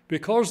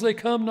 because they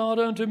come not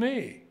unto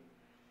me.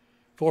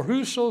 For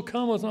whoso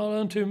cometh not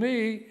unto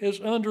me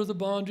is under the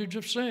bondage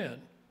of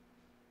sin.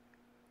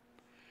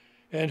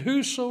 And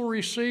whoso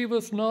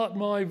receiveth not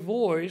my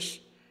voice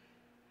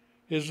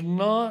is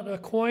not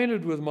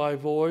acquainted with my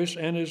voice,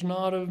 and is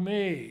not of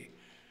me.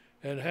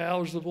 And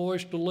how is the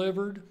voice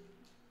delivered?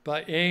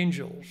 By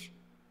angels,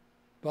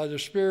 by the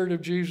Spirit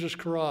of Jesus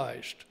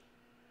Christ,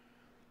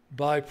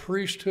 by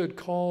priesthood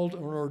called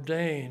and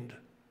ordained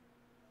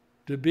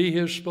to be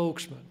his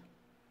spokesman,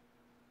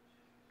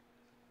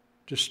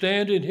 to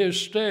stand in his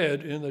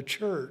stead in the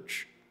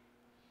church.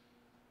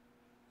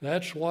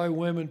 That's why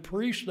women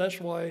priesthood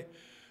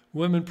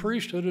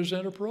is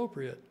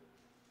inappropriate.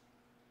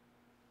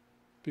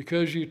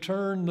 Because you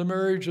turn the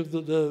marriage of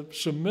the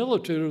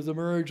similitude of the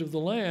marriage of the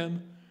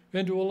Lamb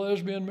into a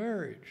lesbian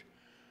marriage.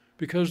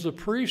 Because the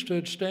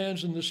priesthood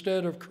stands in the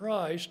stead of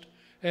Christ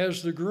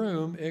as the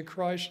groom in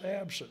Christ's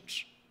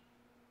absence.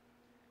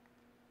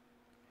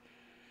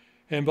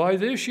 And by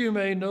this you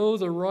may know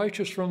the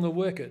righteous from the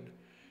wicked,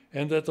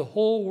 and that the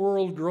whole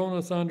world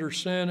groaneth under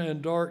sin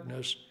and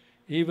darkness,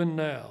 even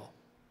now.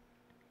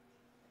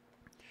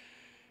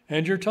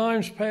 And your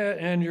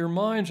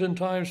minds in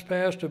times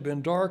past have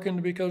been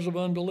darkened because of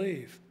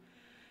unbelief,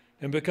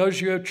 and because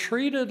you have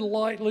treated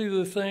lightly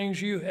the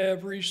things you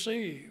have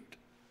received.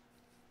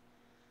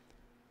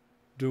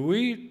 Do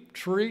we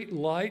treat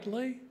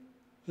lightly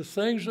the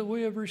things that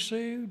we have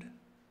received?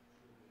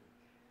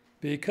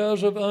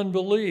 Because of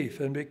unbelief,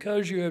 and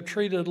because you have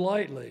treated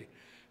lightly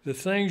the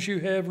things you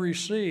have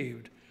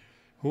received,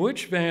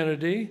 which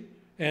vanity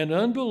and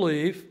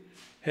unbelief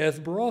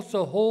hath brought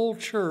the whole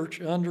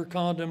church under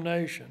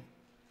condemnation.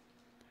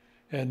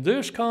 And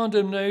this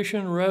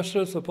condemnation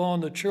resteth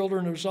upon the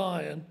children of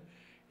Zion,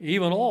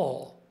 even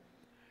all,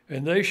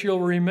 and they shall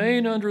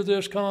remain under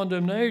this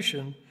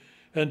condemnation,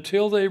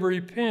 until they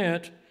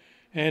repent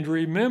and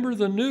remember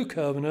the new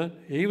covenant,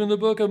 even the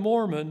Book of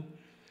Mormon,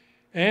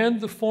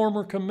 and the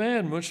former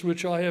commandments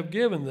which I have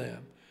given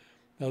them.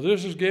 Now,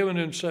 this is given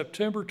in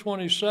September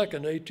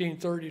 22nd,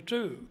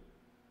 1832.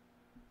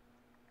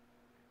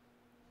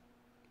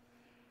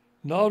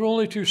 Not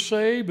only to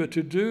say, but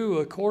to do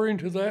according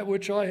to that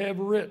which I have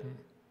written,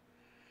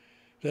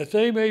 that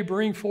they may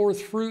bring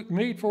forth fruit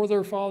meet for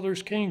their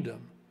Father's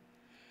kingdom.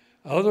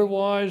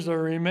 Otherwise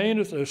there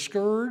remaineth a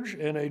scourge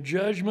and a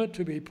judgment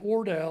to be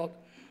poured out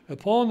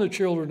upon the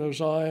children of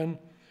Zion,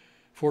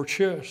 for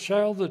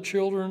shall the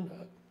children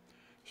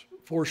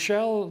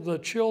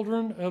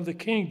of the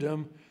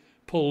kingdom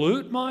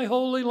pollute my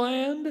holy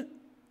land?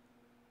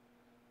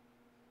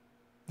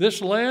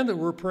 This land that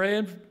we're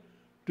praying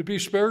to be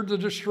spared the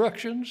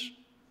destructions?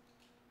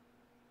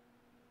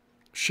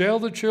 Shall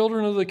the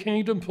children of the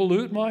kingdom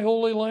pollute my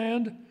holy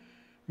land?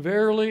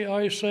 Verily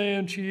I say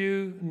unto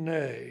you,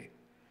 nay.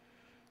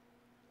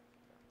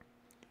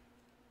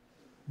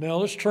 Now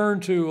let's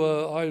turn to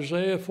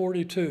Isaiah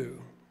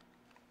 42.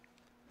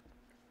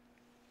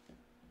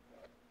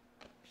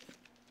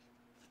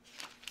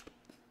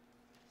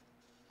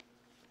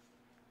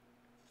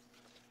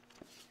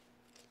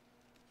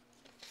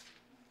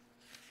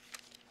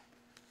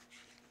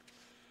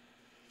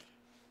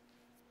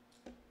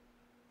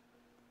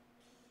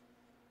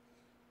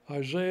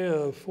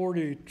 Isaiah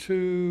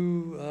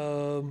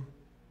 42,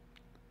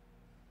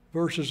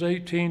 verses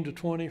 18 to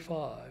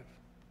 25.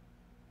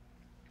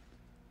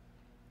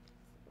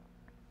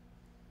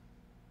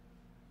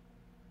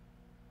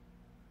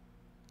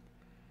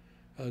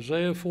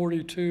 Isaiah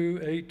 42,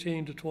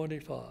 18 to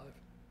 25.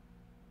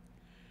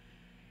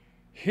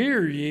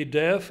 Hear ye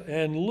deaf,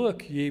 and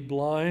look ye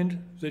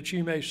blind, that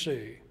ye may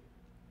see.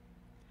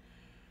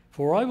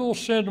 For I will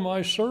send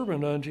my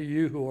servant unto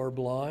you who are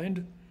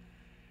blind,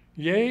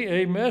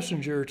 yea, a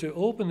messenger to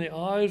open the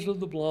eyes of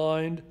the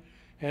blind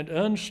and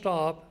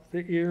unstop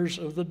the ears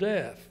of the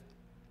deaf.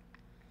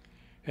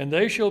 And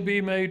they shall be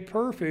made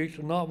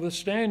perfect,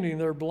 notwithstanding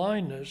their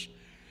blindness,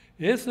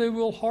 if they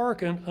will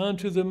hearken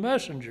unto the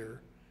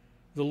messenger,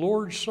 the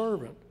Lord's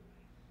servant.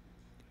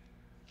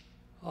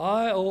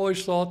 I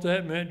always thought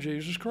that meant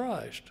Jesus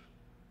Christ.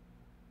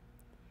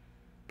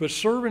 But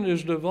servant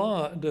is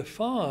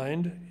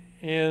defined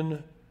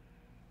in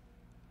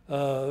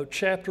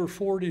chapter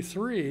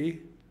 43,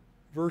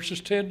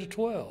 verses 10 to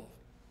 12.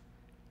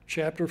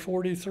 Chapter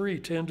 43,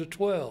 10 to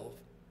 12.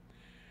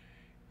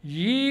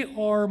 Ye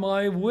are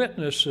my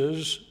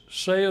witnesses,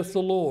 saith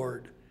the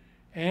Lord,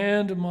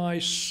 and my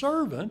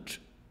servant,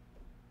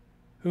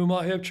 whom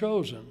I have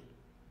chosen.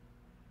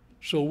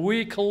 So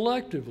we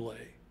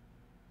collectively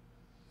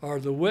are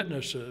the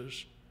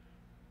witnesses,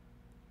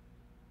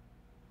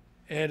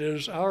 and it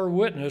is our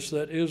witness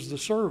that is the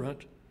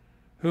servant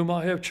whom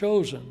I have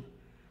chosen,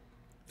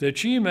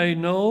 that ye may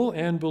know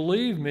and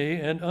believe me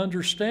and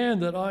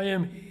understand that I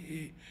am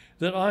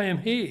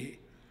he.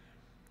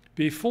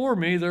 Before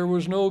me there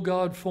was no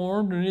God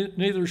formed,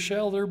 neither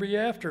shall there be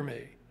after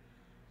me.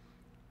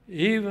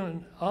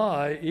 Even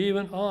I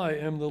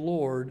am the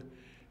Lord,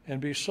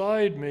 and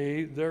beside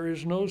me there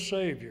is no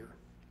Savior.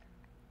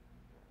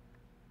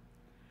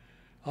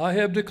 I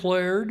have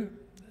declared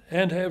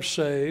and have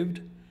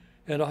saved,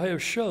 and I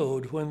have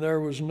showed when there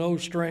was no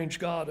strange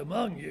God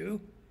among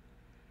you.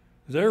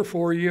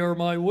 Therefore ye are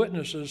my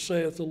witnesses,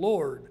 saith the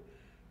Lord,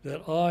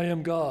 that I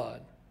am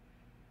God.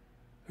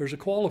 There's a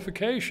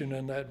qualification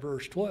in that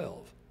verse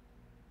 12.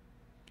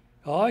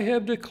 I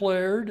have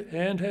declared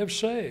and have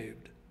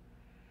saved,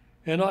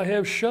 and I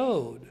have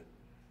showed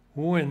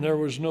when there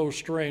was no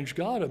strange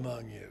God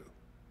among you.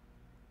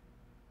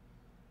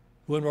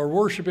 When we're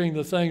worshiping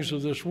the things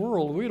of this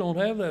world, we don't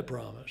have that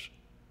promise.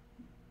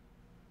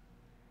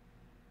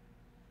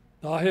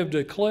 I have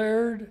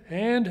declared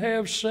and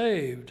have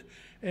saved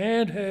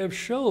and have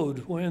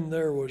showed when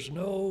there was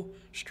no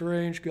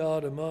strange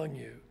God among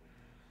you.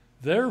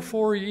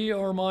 Therefore ye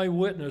are my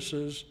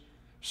witnesses,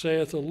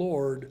 saith the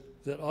Lord,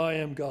 that I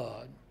am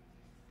God.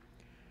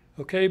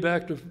 Okay,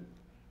 back to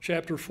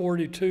chapter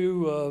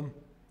 42,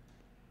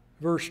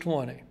 verse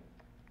 20.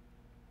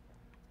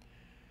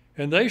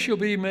 And they shall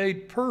be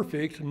made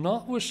perfect,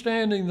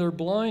 notwithstanding their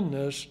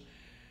blindness,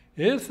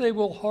 if they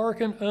will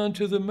hearken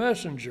unto the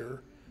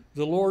messenger,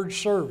 the Lord's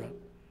servant.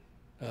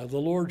 The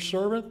Lord's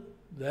servant,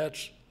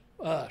 that's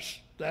us.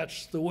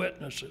 That's the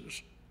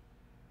witnesses.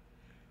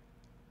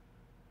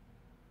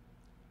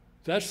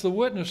 That's the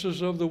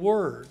witnesses of the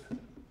Word.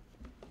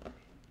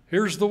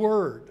 Here's the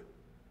Word.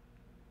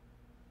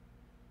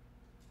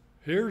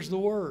 Here's the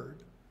Word.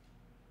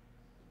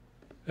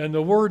 And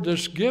the Word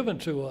that's given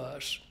to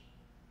us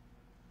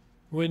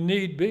when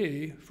need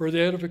be for the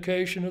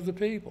edification of the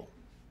people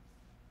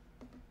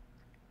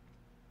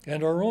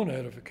and our own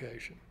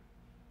edification.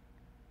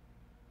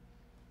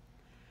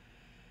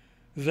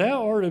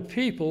 Thou art a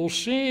people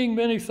seeing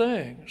many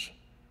things,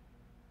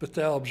 but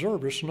thou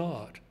observest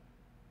not.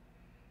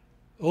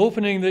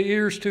 Opening the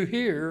ears to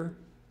hear,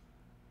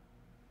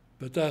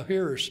 but thou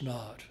hearest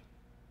not.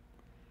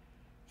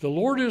 The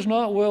Lord is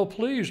not well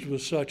pleased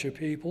with such a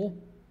people,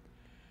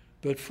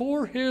 But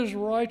for his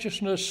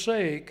righteousness'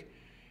 sake,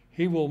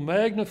 he will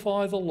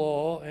magnify the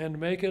law and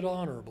make it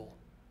honorable.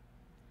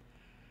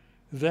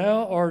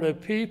 Thou art a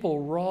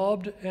people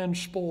robbed and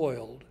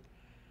spoiled.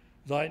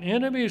 Thine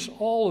enemies,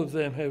 all of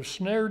them, have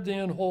snared thee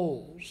in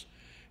holes,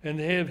 and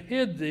they have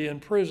hid thee in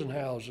prison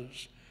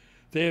houses.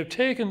 They have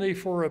taken thee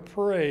for a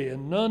prey,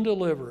 and none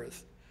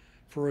delivereth,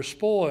 for a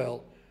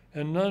spoil,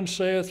 and none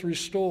saith,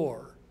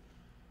 Restore.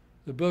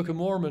 The Book of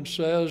Mormon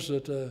says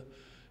that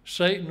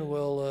Satan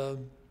will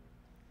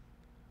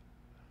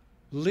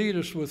lead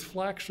us with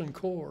flaxen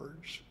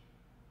cords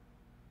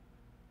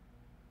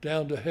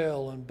down to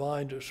hell and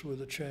bind us with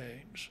the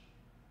chains.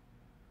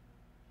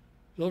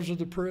 Those are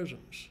the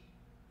prisons.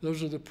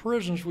 Those are the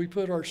prisons we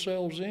put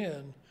ourselves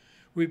in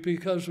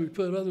because we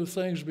put other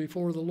things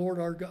before the Lord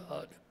our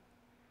God.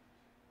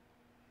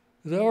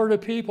 Thou art a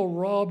people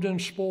robbed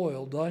and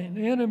spoiled, thine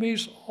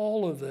enemies,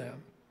 all of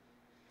them.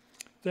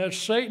 That's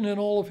Satan and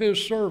all of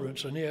his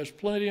servants, and he has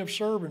plenty of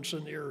servants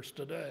in the earth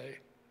today.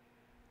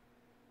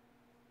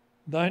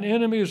 Thine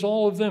enemies,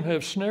 all of them,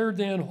 have snared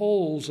thee in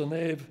holes, and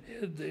they have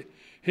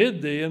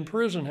hid thee in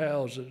prison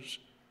houses.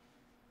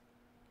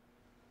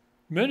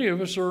 Many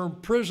of us are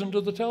imprisoned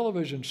to the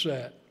television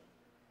set.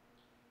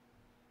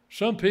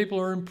 Some people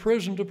are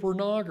imprisoned to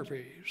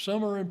pornography.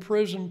 Some are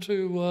imprisoned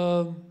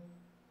to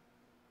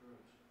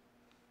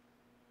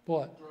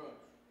what?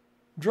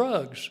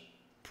 Drugs.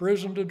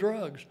 Prison to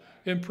drugs.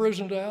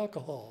 Imprisoned to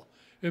alcohol.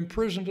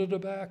 Imprisoned to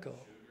tobacco.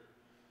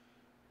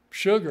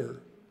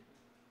 Sugar.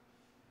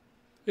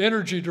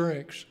 Energy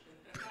drinks.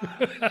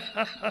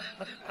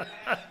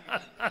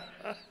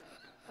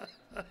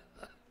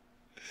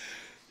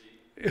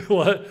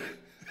 What?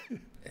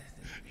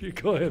 You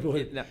go ahead,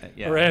 Woody. No,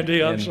 yeah.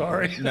 Randy, I'm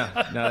sorry. No,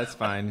 that's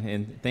fine.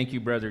 And thank you,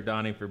 Brother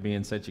Donnie, for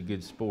being such a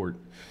good sport.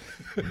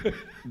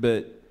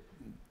 But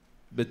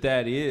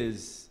that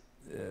is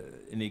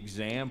an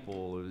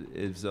example.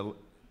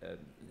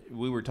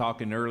 We were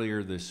talking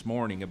earlier this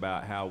morning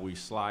about how we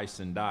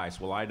slice and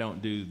dice. Well, I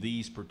don't do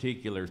these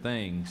particular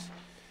things.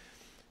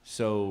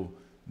 So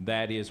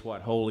that is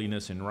what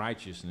holiness and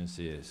righteousness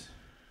is.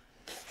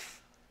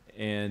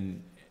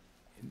 And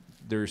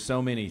there's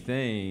so many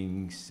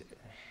things,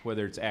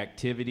 whether it's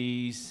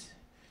activities,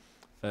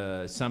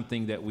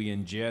 something that we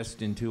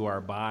ingest into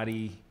our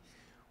body,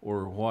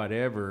 or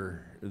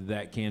whatever,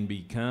 that can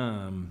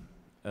become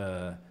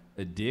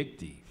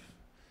addictive.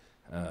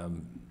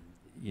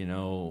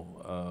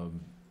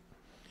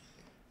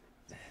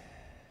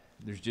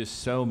 There's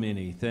just so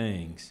many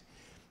things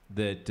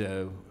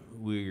that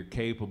we're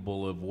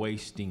capable of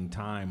wasting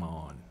time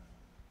on.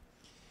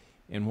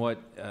 And what,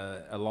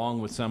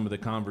 along with some of the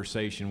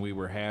conversation we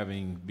were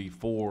having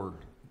before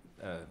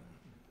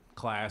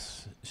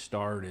class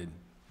started,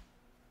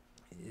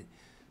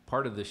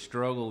 part of the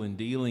struggle in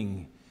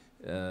dealing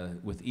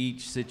with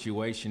each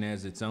situation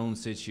as its own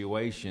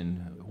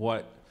situation,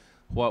 what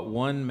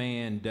one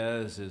man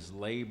does is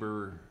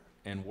labor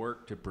and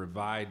work to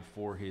provide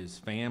for his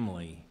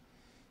family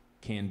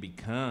can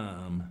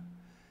become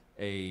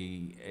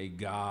a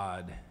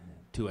god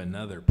to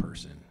another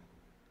person.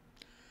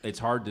 It's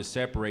hard to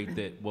separate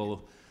that.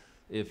 Well,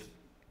 if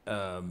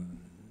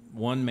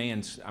one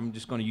man's, I'm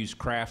just going to use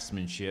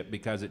craftsmanship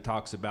because it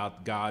talks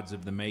about gods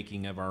of the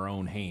making of our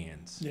own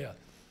hands. Yeah.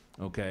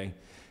 Okay.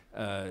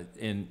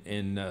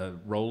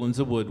 Roland's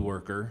a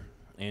woodworker,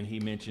 and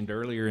he mentioned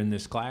earlier in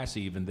this class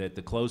even that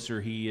the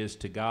closer he is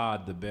to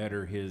God, the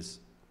better his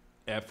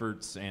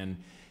efforts and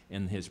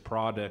his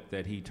product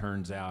that he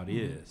turns out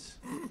is.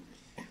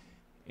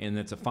 And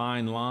it's a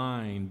fine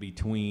line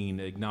between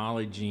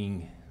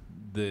acknowledging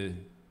the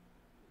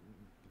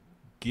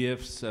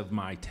gifts of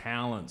my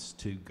talents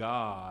to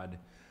God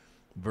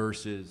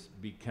versus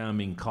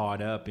becoming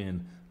caught up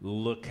in,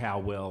 look how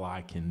well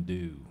I can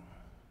do.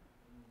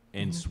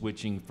 And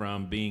switching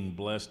from being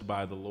blessed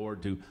by the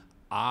Lord to,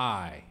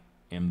 I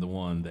am the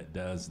one that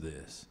does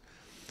this.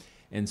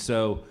 And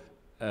so,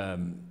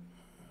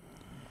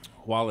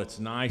 while it's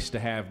nice to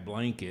have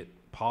blanket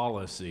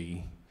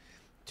policy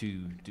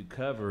to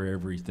cover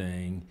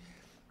everything,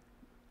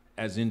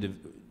 as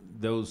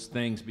those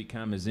things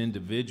become as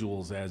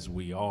individuals as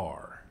we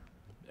are.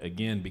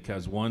 Again,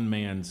 because one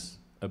man's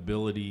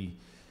ability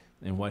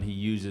and what he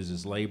uses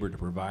as labor to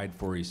provide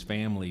for his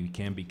family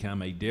can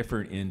become a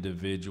different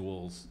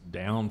individual's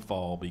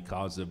downfall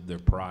because of their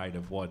pride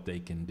of what they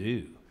can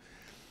do.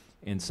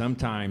 And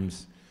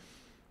sometimes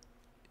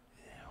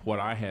what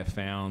I have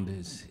found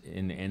is,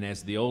 and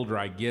as the older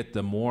I get,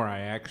 the more I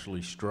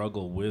actually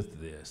struggle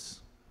with this,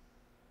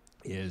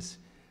 is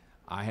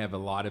I have a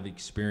lot of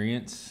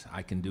experience.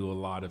 I can do a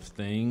lot of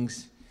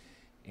things,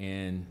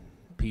 and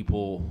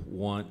people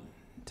want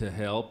to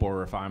help,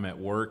 or if I'm at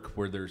work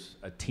where there's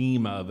a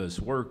team of us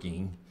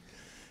working,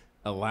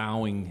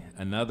 allowing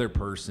another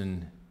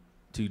person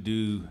to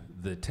do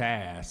the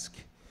task,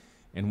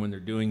 and when they're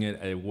doing it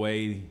a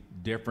way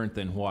different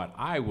than what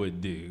I would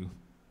do,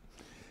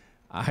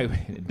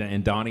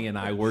 and Donnie and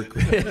I work,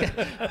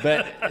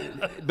 but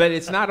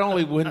it's not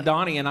only when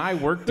Donnie and I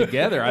work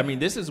together. I mean,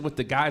 this is with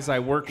the guys I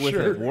work with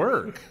at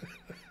work.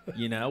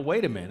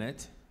 Wait a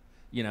minute.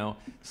 You know,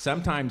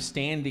 sometimes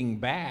standing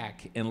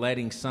back and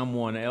letting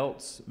someone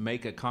else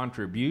make a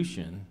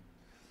contribution,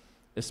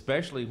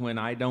 especially when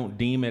I don't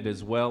deem it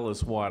as well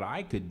as what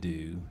I could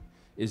do,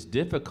 is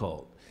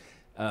difficult.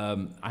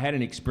 I had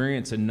an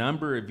experience a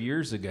number of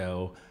years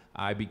ago.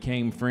 I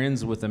became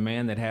friends with a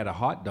man that had a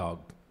hot dog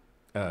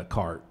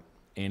cart,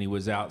 and he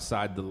was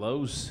outside the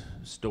Lowe's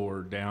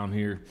store down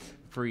here.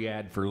 Free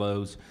ad for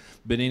Lowe's.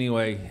 But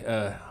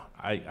anyway,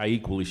 I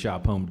equally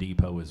shop Home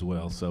Depot as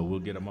well, so we'll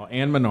get them all.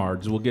 And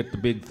Menards, we'll get the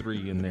big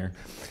three in there.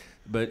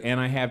 And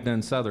I have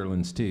done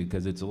Sutherland's too,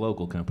 because it's a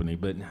local company,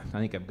 but I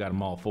think I've got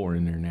them all four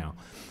in there now.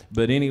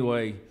 But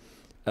anyway,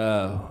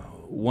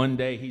 one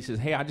day he says,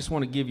 hey, I just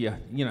want to give you,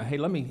 hey,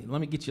 let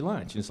me get you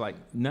lunch. And it's like,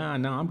 no,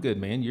 I'm good,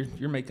 man.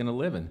 You're making a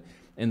living.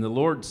 And the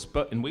Lord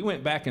spoke, and we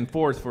went back and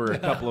forth for a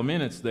couple of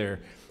minutes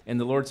there. And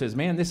the Lord says,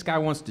 man, this guy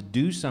wants to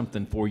do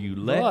something for you.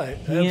 Let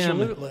him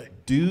absolutely.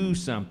 do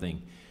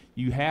something.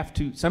 You have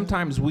to,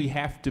 sometimes we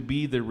have to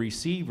be the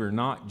receiver,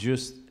 not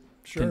just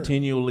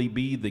continually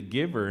be the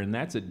giver. And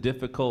that's a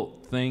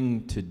difficult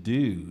thing to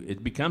do.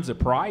 It becomes a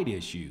pride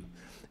issue,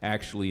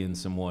 actually, in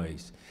some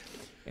ways.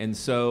 And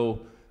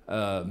so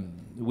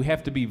we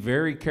have to be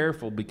very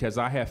careful, because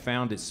I have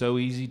found it so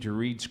easy to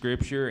read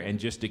Scripture and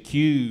just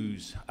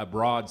accuse a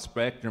broad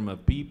spectrum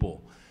of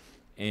people.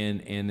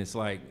 And it's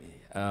like,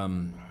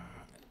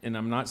 and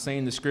I'm not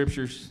saying the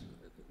Scripture's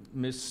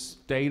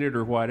misstated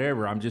or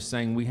whatever. I'm just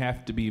saying we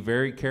have to be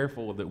very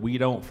careful that we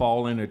don't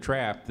fall in a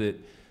trap that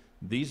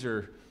this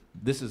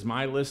is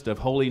my list of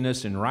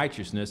holiness and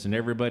righteousness, and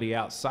everybody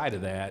outside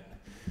of that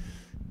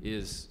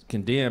is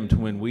condemned,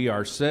 when we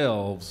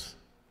ourselves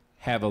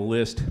have a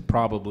list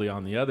probably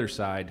on the other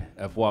side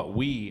of what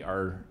we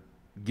are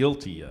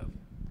guilty of.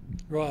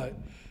 Right.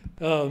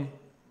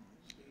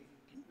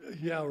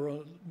 Yeah,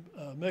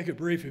 make it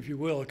brief if you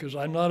will, because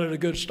I'm not at a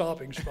good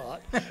stopping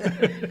spot.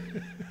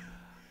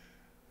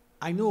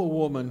 I knew a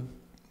woman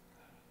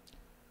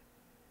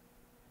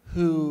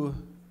who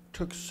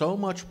took so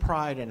much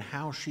pride in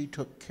how she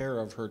took care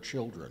of her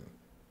children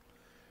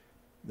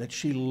that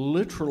she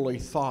literally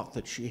thought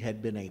that she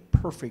had been a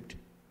perfect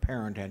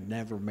parent and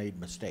never made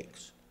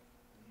mistakes.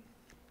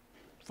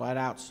 Flat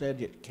out said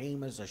it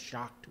came as a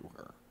shock to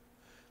her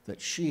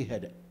that she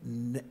had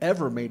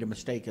ever made a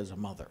mistake as a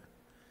mother.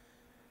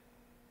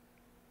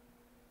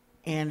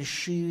 And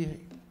she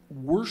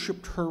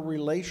worshiped her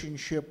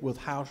relationship with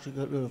how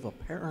good of a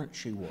parent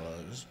she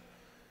was,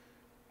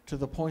 to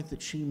the point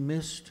that she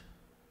missed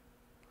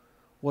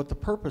what the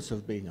purpose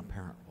of being a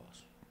parent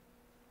was.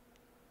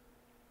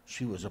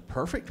 She was a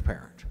perfect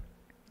parent.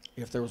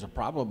 If there was a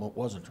problem, it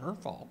wasn't her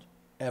fault,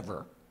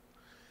 ever.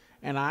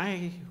 And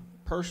I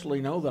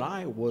personally know that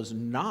I was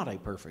not a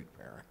perfect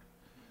parent.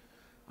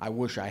 I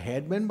wish I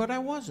had been, but I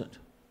wasn't.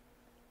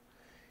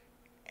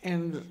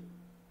 And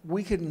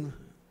we can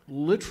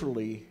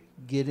literally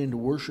get into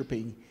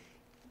worshiping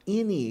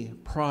any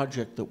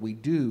project that we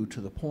do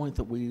to the point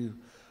that we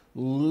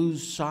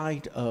lose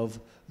sight of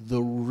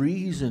the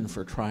reason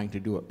for trying to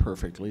do it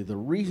perfectly. The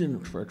reason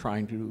for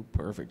trying to do it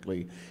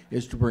perfectly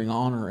is to bring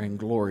honor and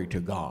glory to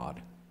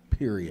God,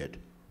 period.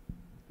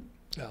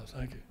 Yeah,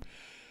 thank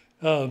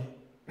you.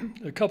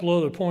 A couple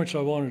other points I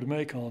wanted to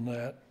make on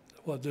that,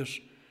 what this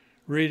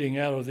reading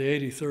out of the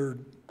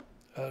 83rd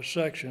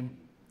section.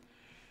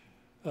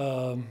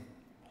 I'll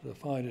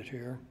find it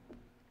here.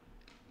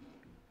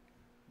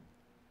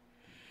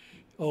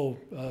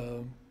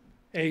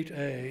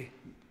 8A,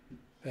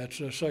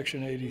 that's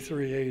section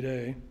 83,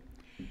 8A.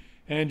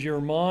 And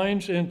your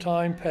minds in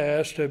time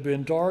past have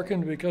been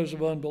darkened because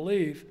of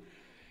unbelief,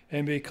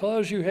 and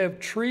because you have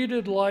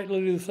treated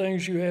lightly the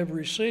things you have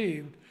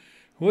received,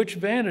 which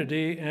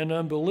vanity and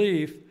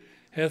unbelief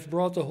hath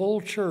brought the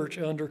whole church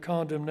under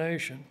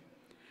condemnation.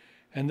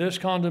 And this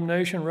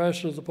condemnation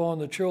resteth upon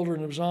the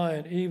children of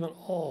Zion, even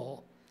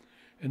all.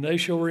 And they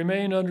shall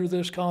remain under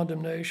this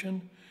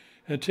condemnation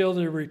until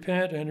they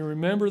repent and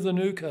remember the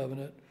new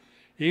covenant,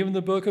 even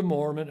the Book of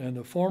Mormon and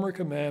the former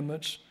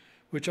commandments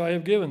which I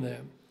have given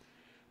them,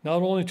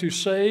 not only to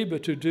say,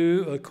 but to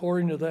do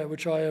according to that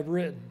which I have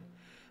written,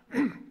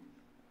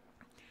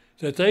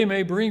 that they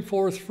may bring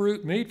forth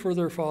fruit meet for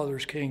their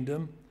Father's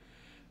kingdom.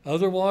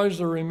 Otherwise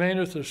there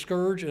remaineth a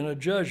scourge and a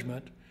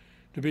judgment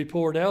to be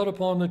poured out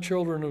upon the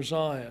children of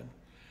Zion.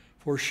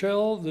 For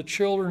shall the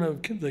children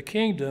of the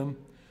kingdom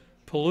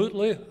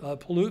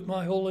pollute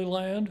my holy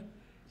land?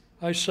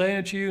 I say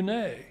unto you,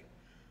 nay.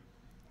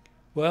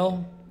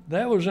 Well,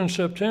 that was in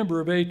September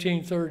of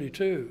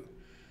 1832.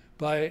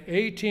 By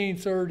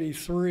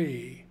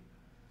 1833,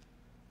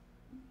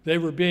 they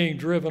were being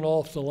driven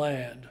off the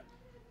land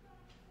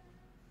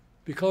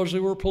because they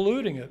were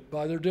polluting it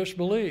by their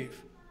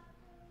disbelief.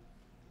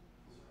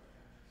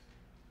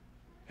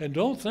 And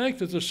don't think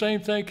that the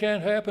same thing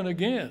can't happen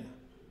again.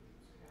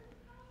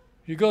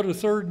 You go to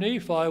 3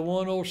 Nephi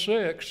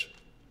 106,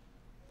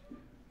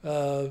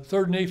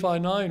 3 Nephi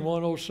 9,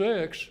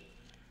 106,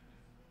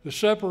 the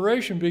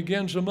separation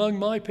begins among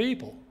my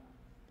people.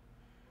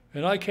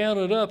 And I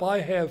counted up,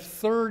 I have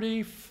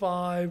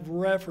 35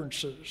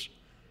 references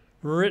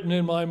written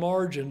in my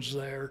margins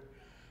there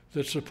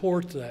that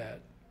support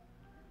that.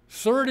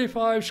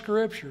 35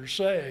 scriptures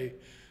say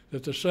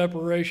that the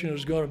separation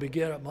is going to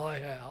begin at my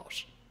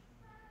house.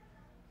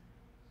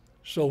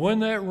 So when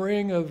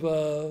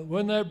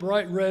that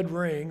bright red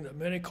ring that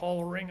many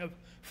call a ring of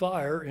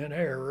fire in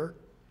error,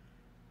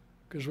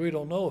 because we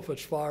don't know if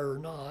it's fire or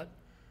not,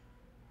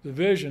 the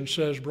vision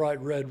says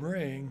bright red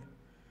ring.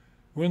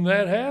 When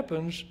that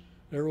happens,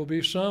 there will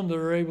be some that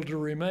are able to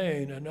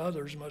remain and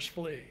others must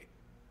flee.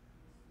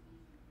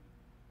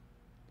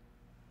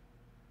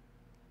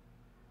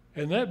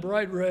 And that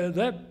bright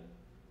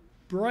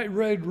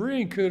red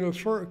ring could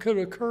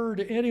occur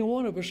to any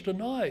one of us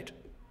tonight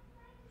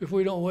if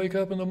we don't wake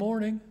up in the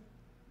morning.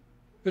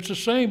 It's the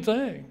same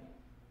thing.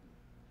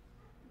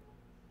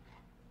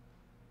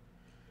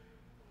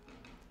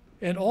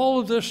 And all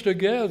of this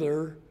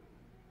together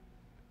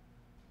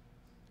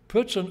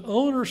puts an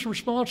owner's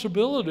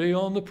responsibility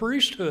on the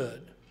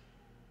priesthood.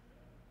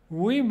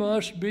 We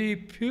must be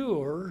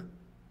pure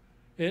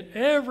in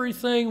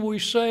everything we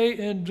say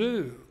and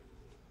do.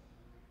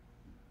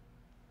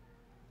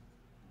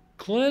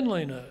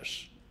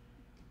 Cleanliness,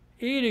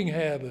 eating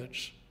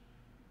habits,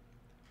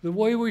 the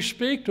way we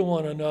speak to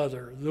one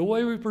another, the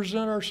way we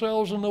present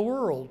ourselves in the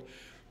world.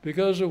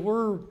 Because if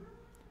we're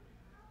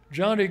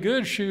Johnny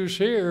Goodshoes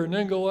here and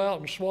then go out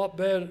and swap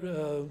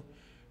bad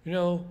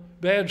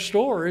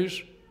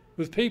stories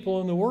with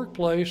people in the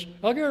workplace,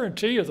 I'll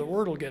guarantee you the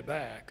word will get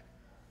back.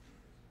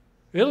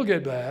 It'll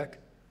get back.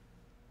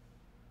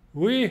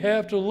 We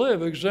have to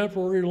live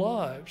exemplary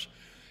lives.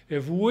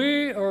 If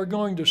we are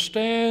going to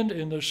stand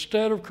in the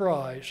stead of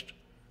Christ,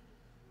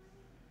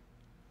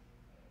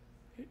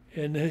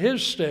 in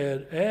his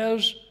stead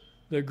as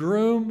the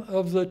groom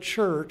of the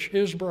church,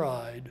 his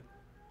bride,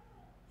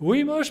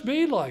 we must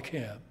be like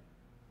him.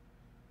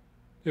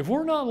 If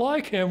we're not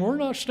like him, we're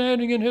not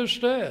standing in his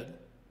stead.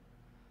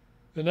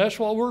 And that's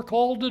what we're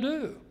called to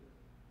do,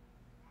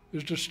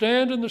 is to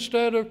stand in the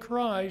stead of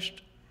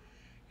Christ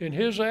in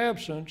his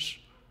absence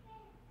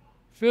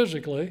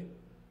physically.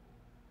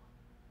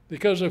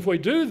 Because if we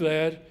do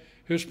that,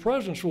 his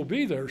presence will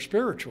be there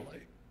spiritually.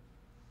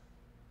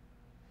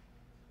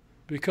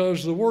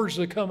 Because the words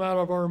that come out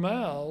of our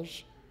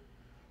mouths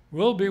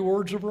will be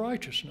words of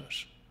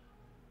righteousness.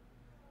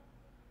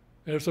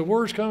 And if the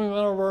words coming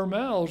out of our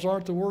mouths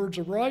aren't the words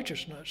of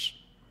righteousness,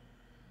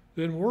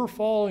 then we're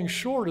falling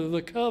short of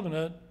the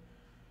covenant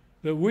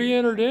that we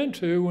entered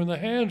into when the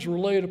hands were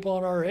laid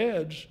upon our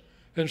heads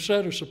and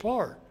set us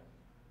apart.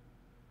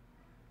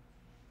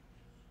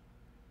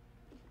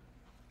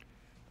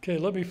 Okay,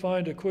 let me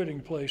find a quitting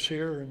place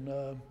here.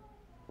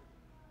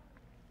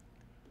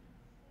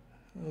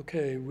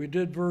 Okay, we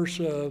did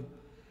verse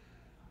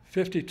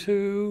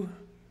 52,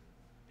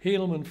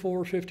 Helaman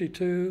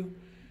 4:52.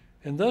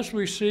 And thus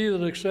we see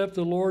that except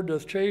the Lord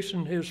doth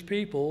chasten his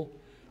people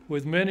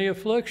with many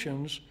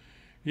afflictions,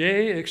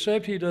 yea,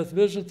 except he doth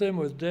visit them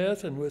with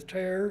death and with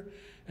terror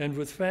and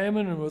with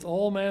famine and with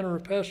all manner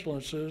of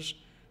pestilences,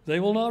 they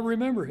will not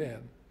remember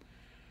him.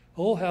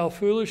 Oh, how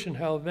foolish and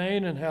how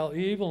vain and how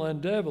evil and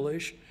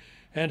devilish,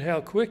 and how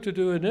quick to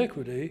do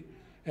iniquity,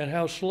 and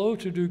how slow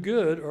to do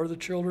good are the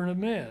children of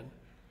men.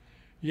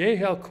 Yea,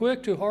 how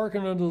quick to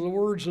hearken unto the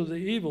words of the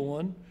evil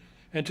one,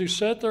 and to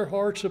set their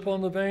hearts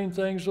upon the vain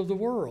things of the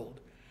world.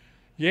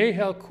 Yea,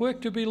 how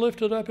quick to be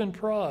lifted up in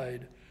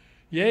pride.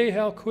 Yea,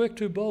 how quick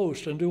to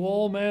boast, and do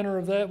all manner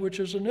of that which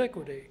is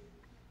iniquity.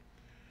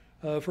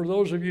 For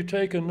those of you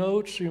taking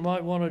notes, you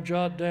might want to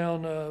jot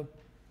down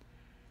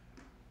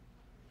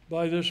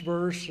by this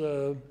verse,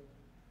 3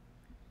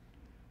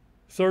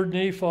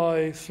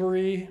 Nephi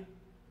 3,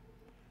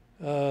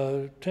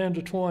 10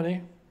 to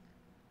 20.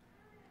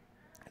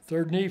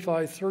 3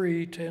 Nephi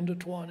 3, 10 to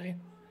 20.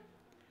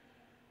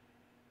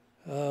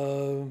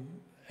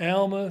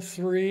 Alma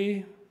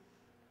 3,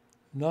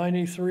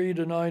 93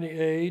 to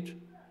 98.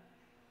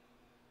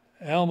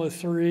 Alma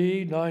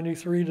 3,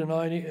 93 to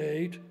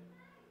 98.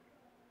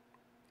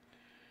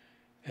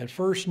 And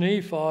 1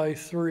 Nephi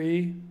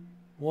 3,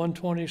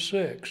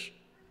 126.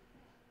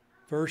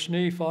 1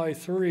 Nephi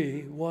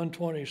 3,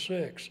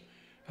 126.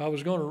 I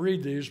was going to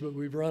read these, but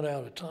we've run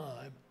out of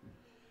time.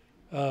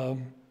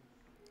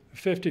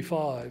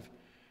 55.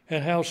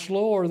 And how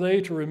slow are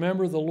they to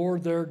remember the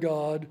Lord their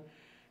God,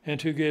 and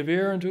to give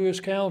ear unto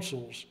his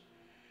counsels?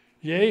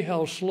 Yea,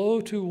 how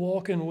slow to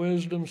walk in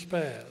wisdom's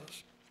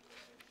paths.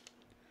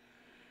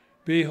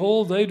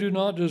 Behold, they do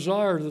not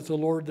desire that the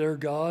Lord their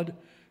God,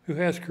 who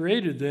hath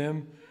created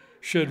them,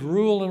 should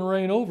rule and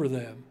reign over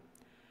them,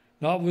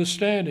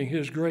 notwithstanding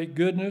his great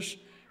goodness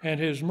and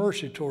his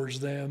mercy towards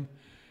them.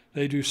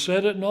 They do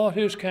set at naught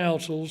his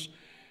counsels,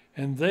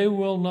 and they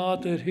will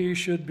not that he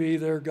should be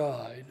their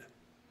guide.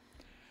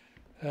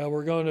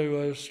 We're going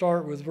to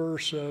start with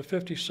verse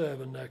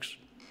 57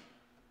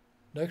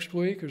 next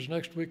week. Is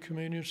next week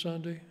Communion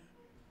Sunday?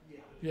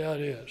 Yeah,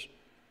 it is.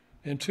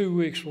 In 2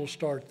 weeks we'll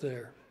start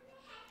there.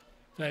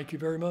 Thank you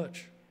very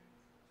much.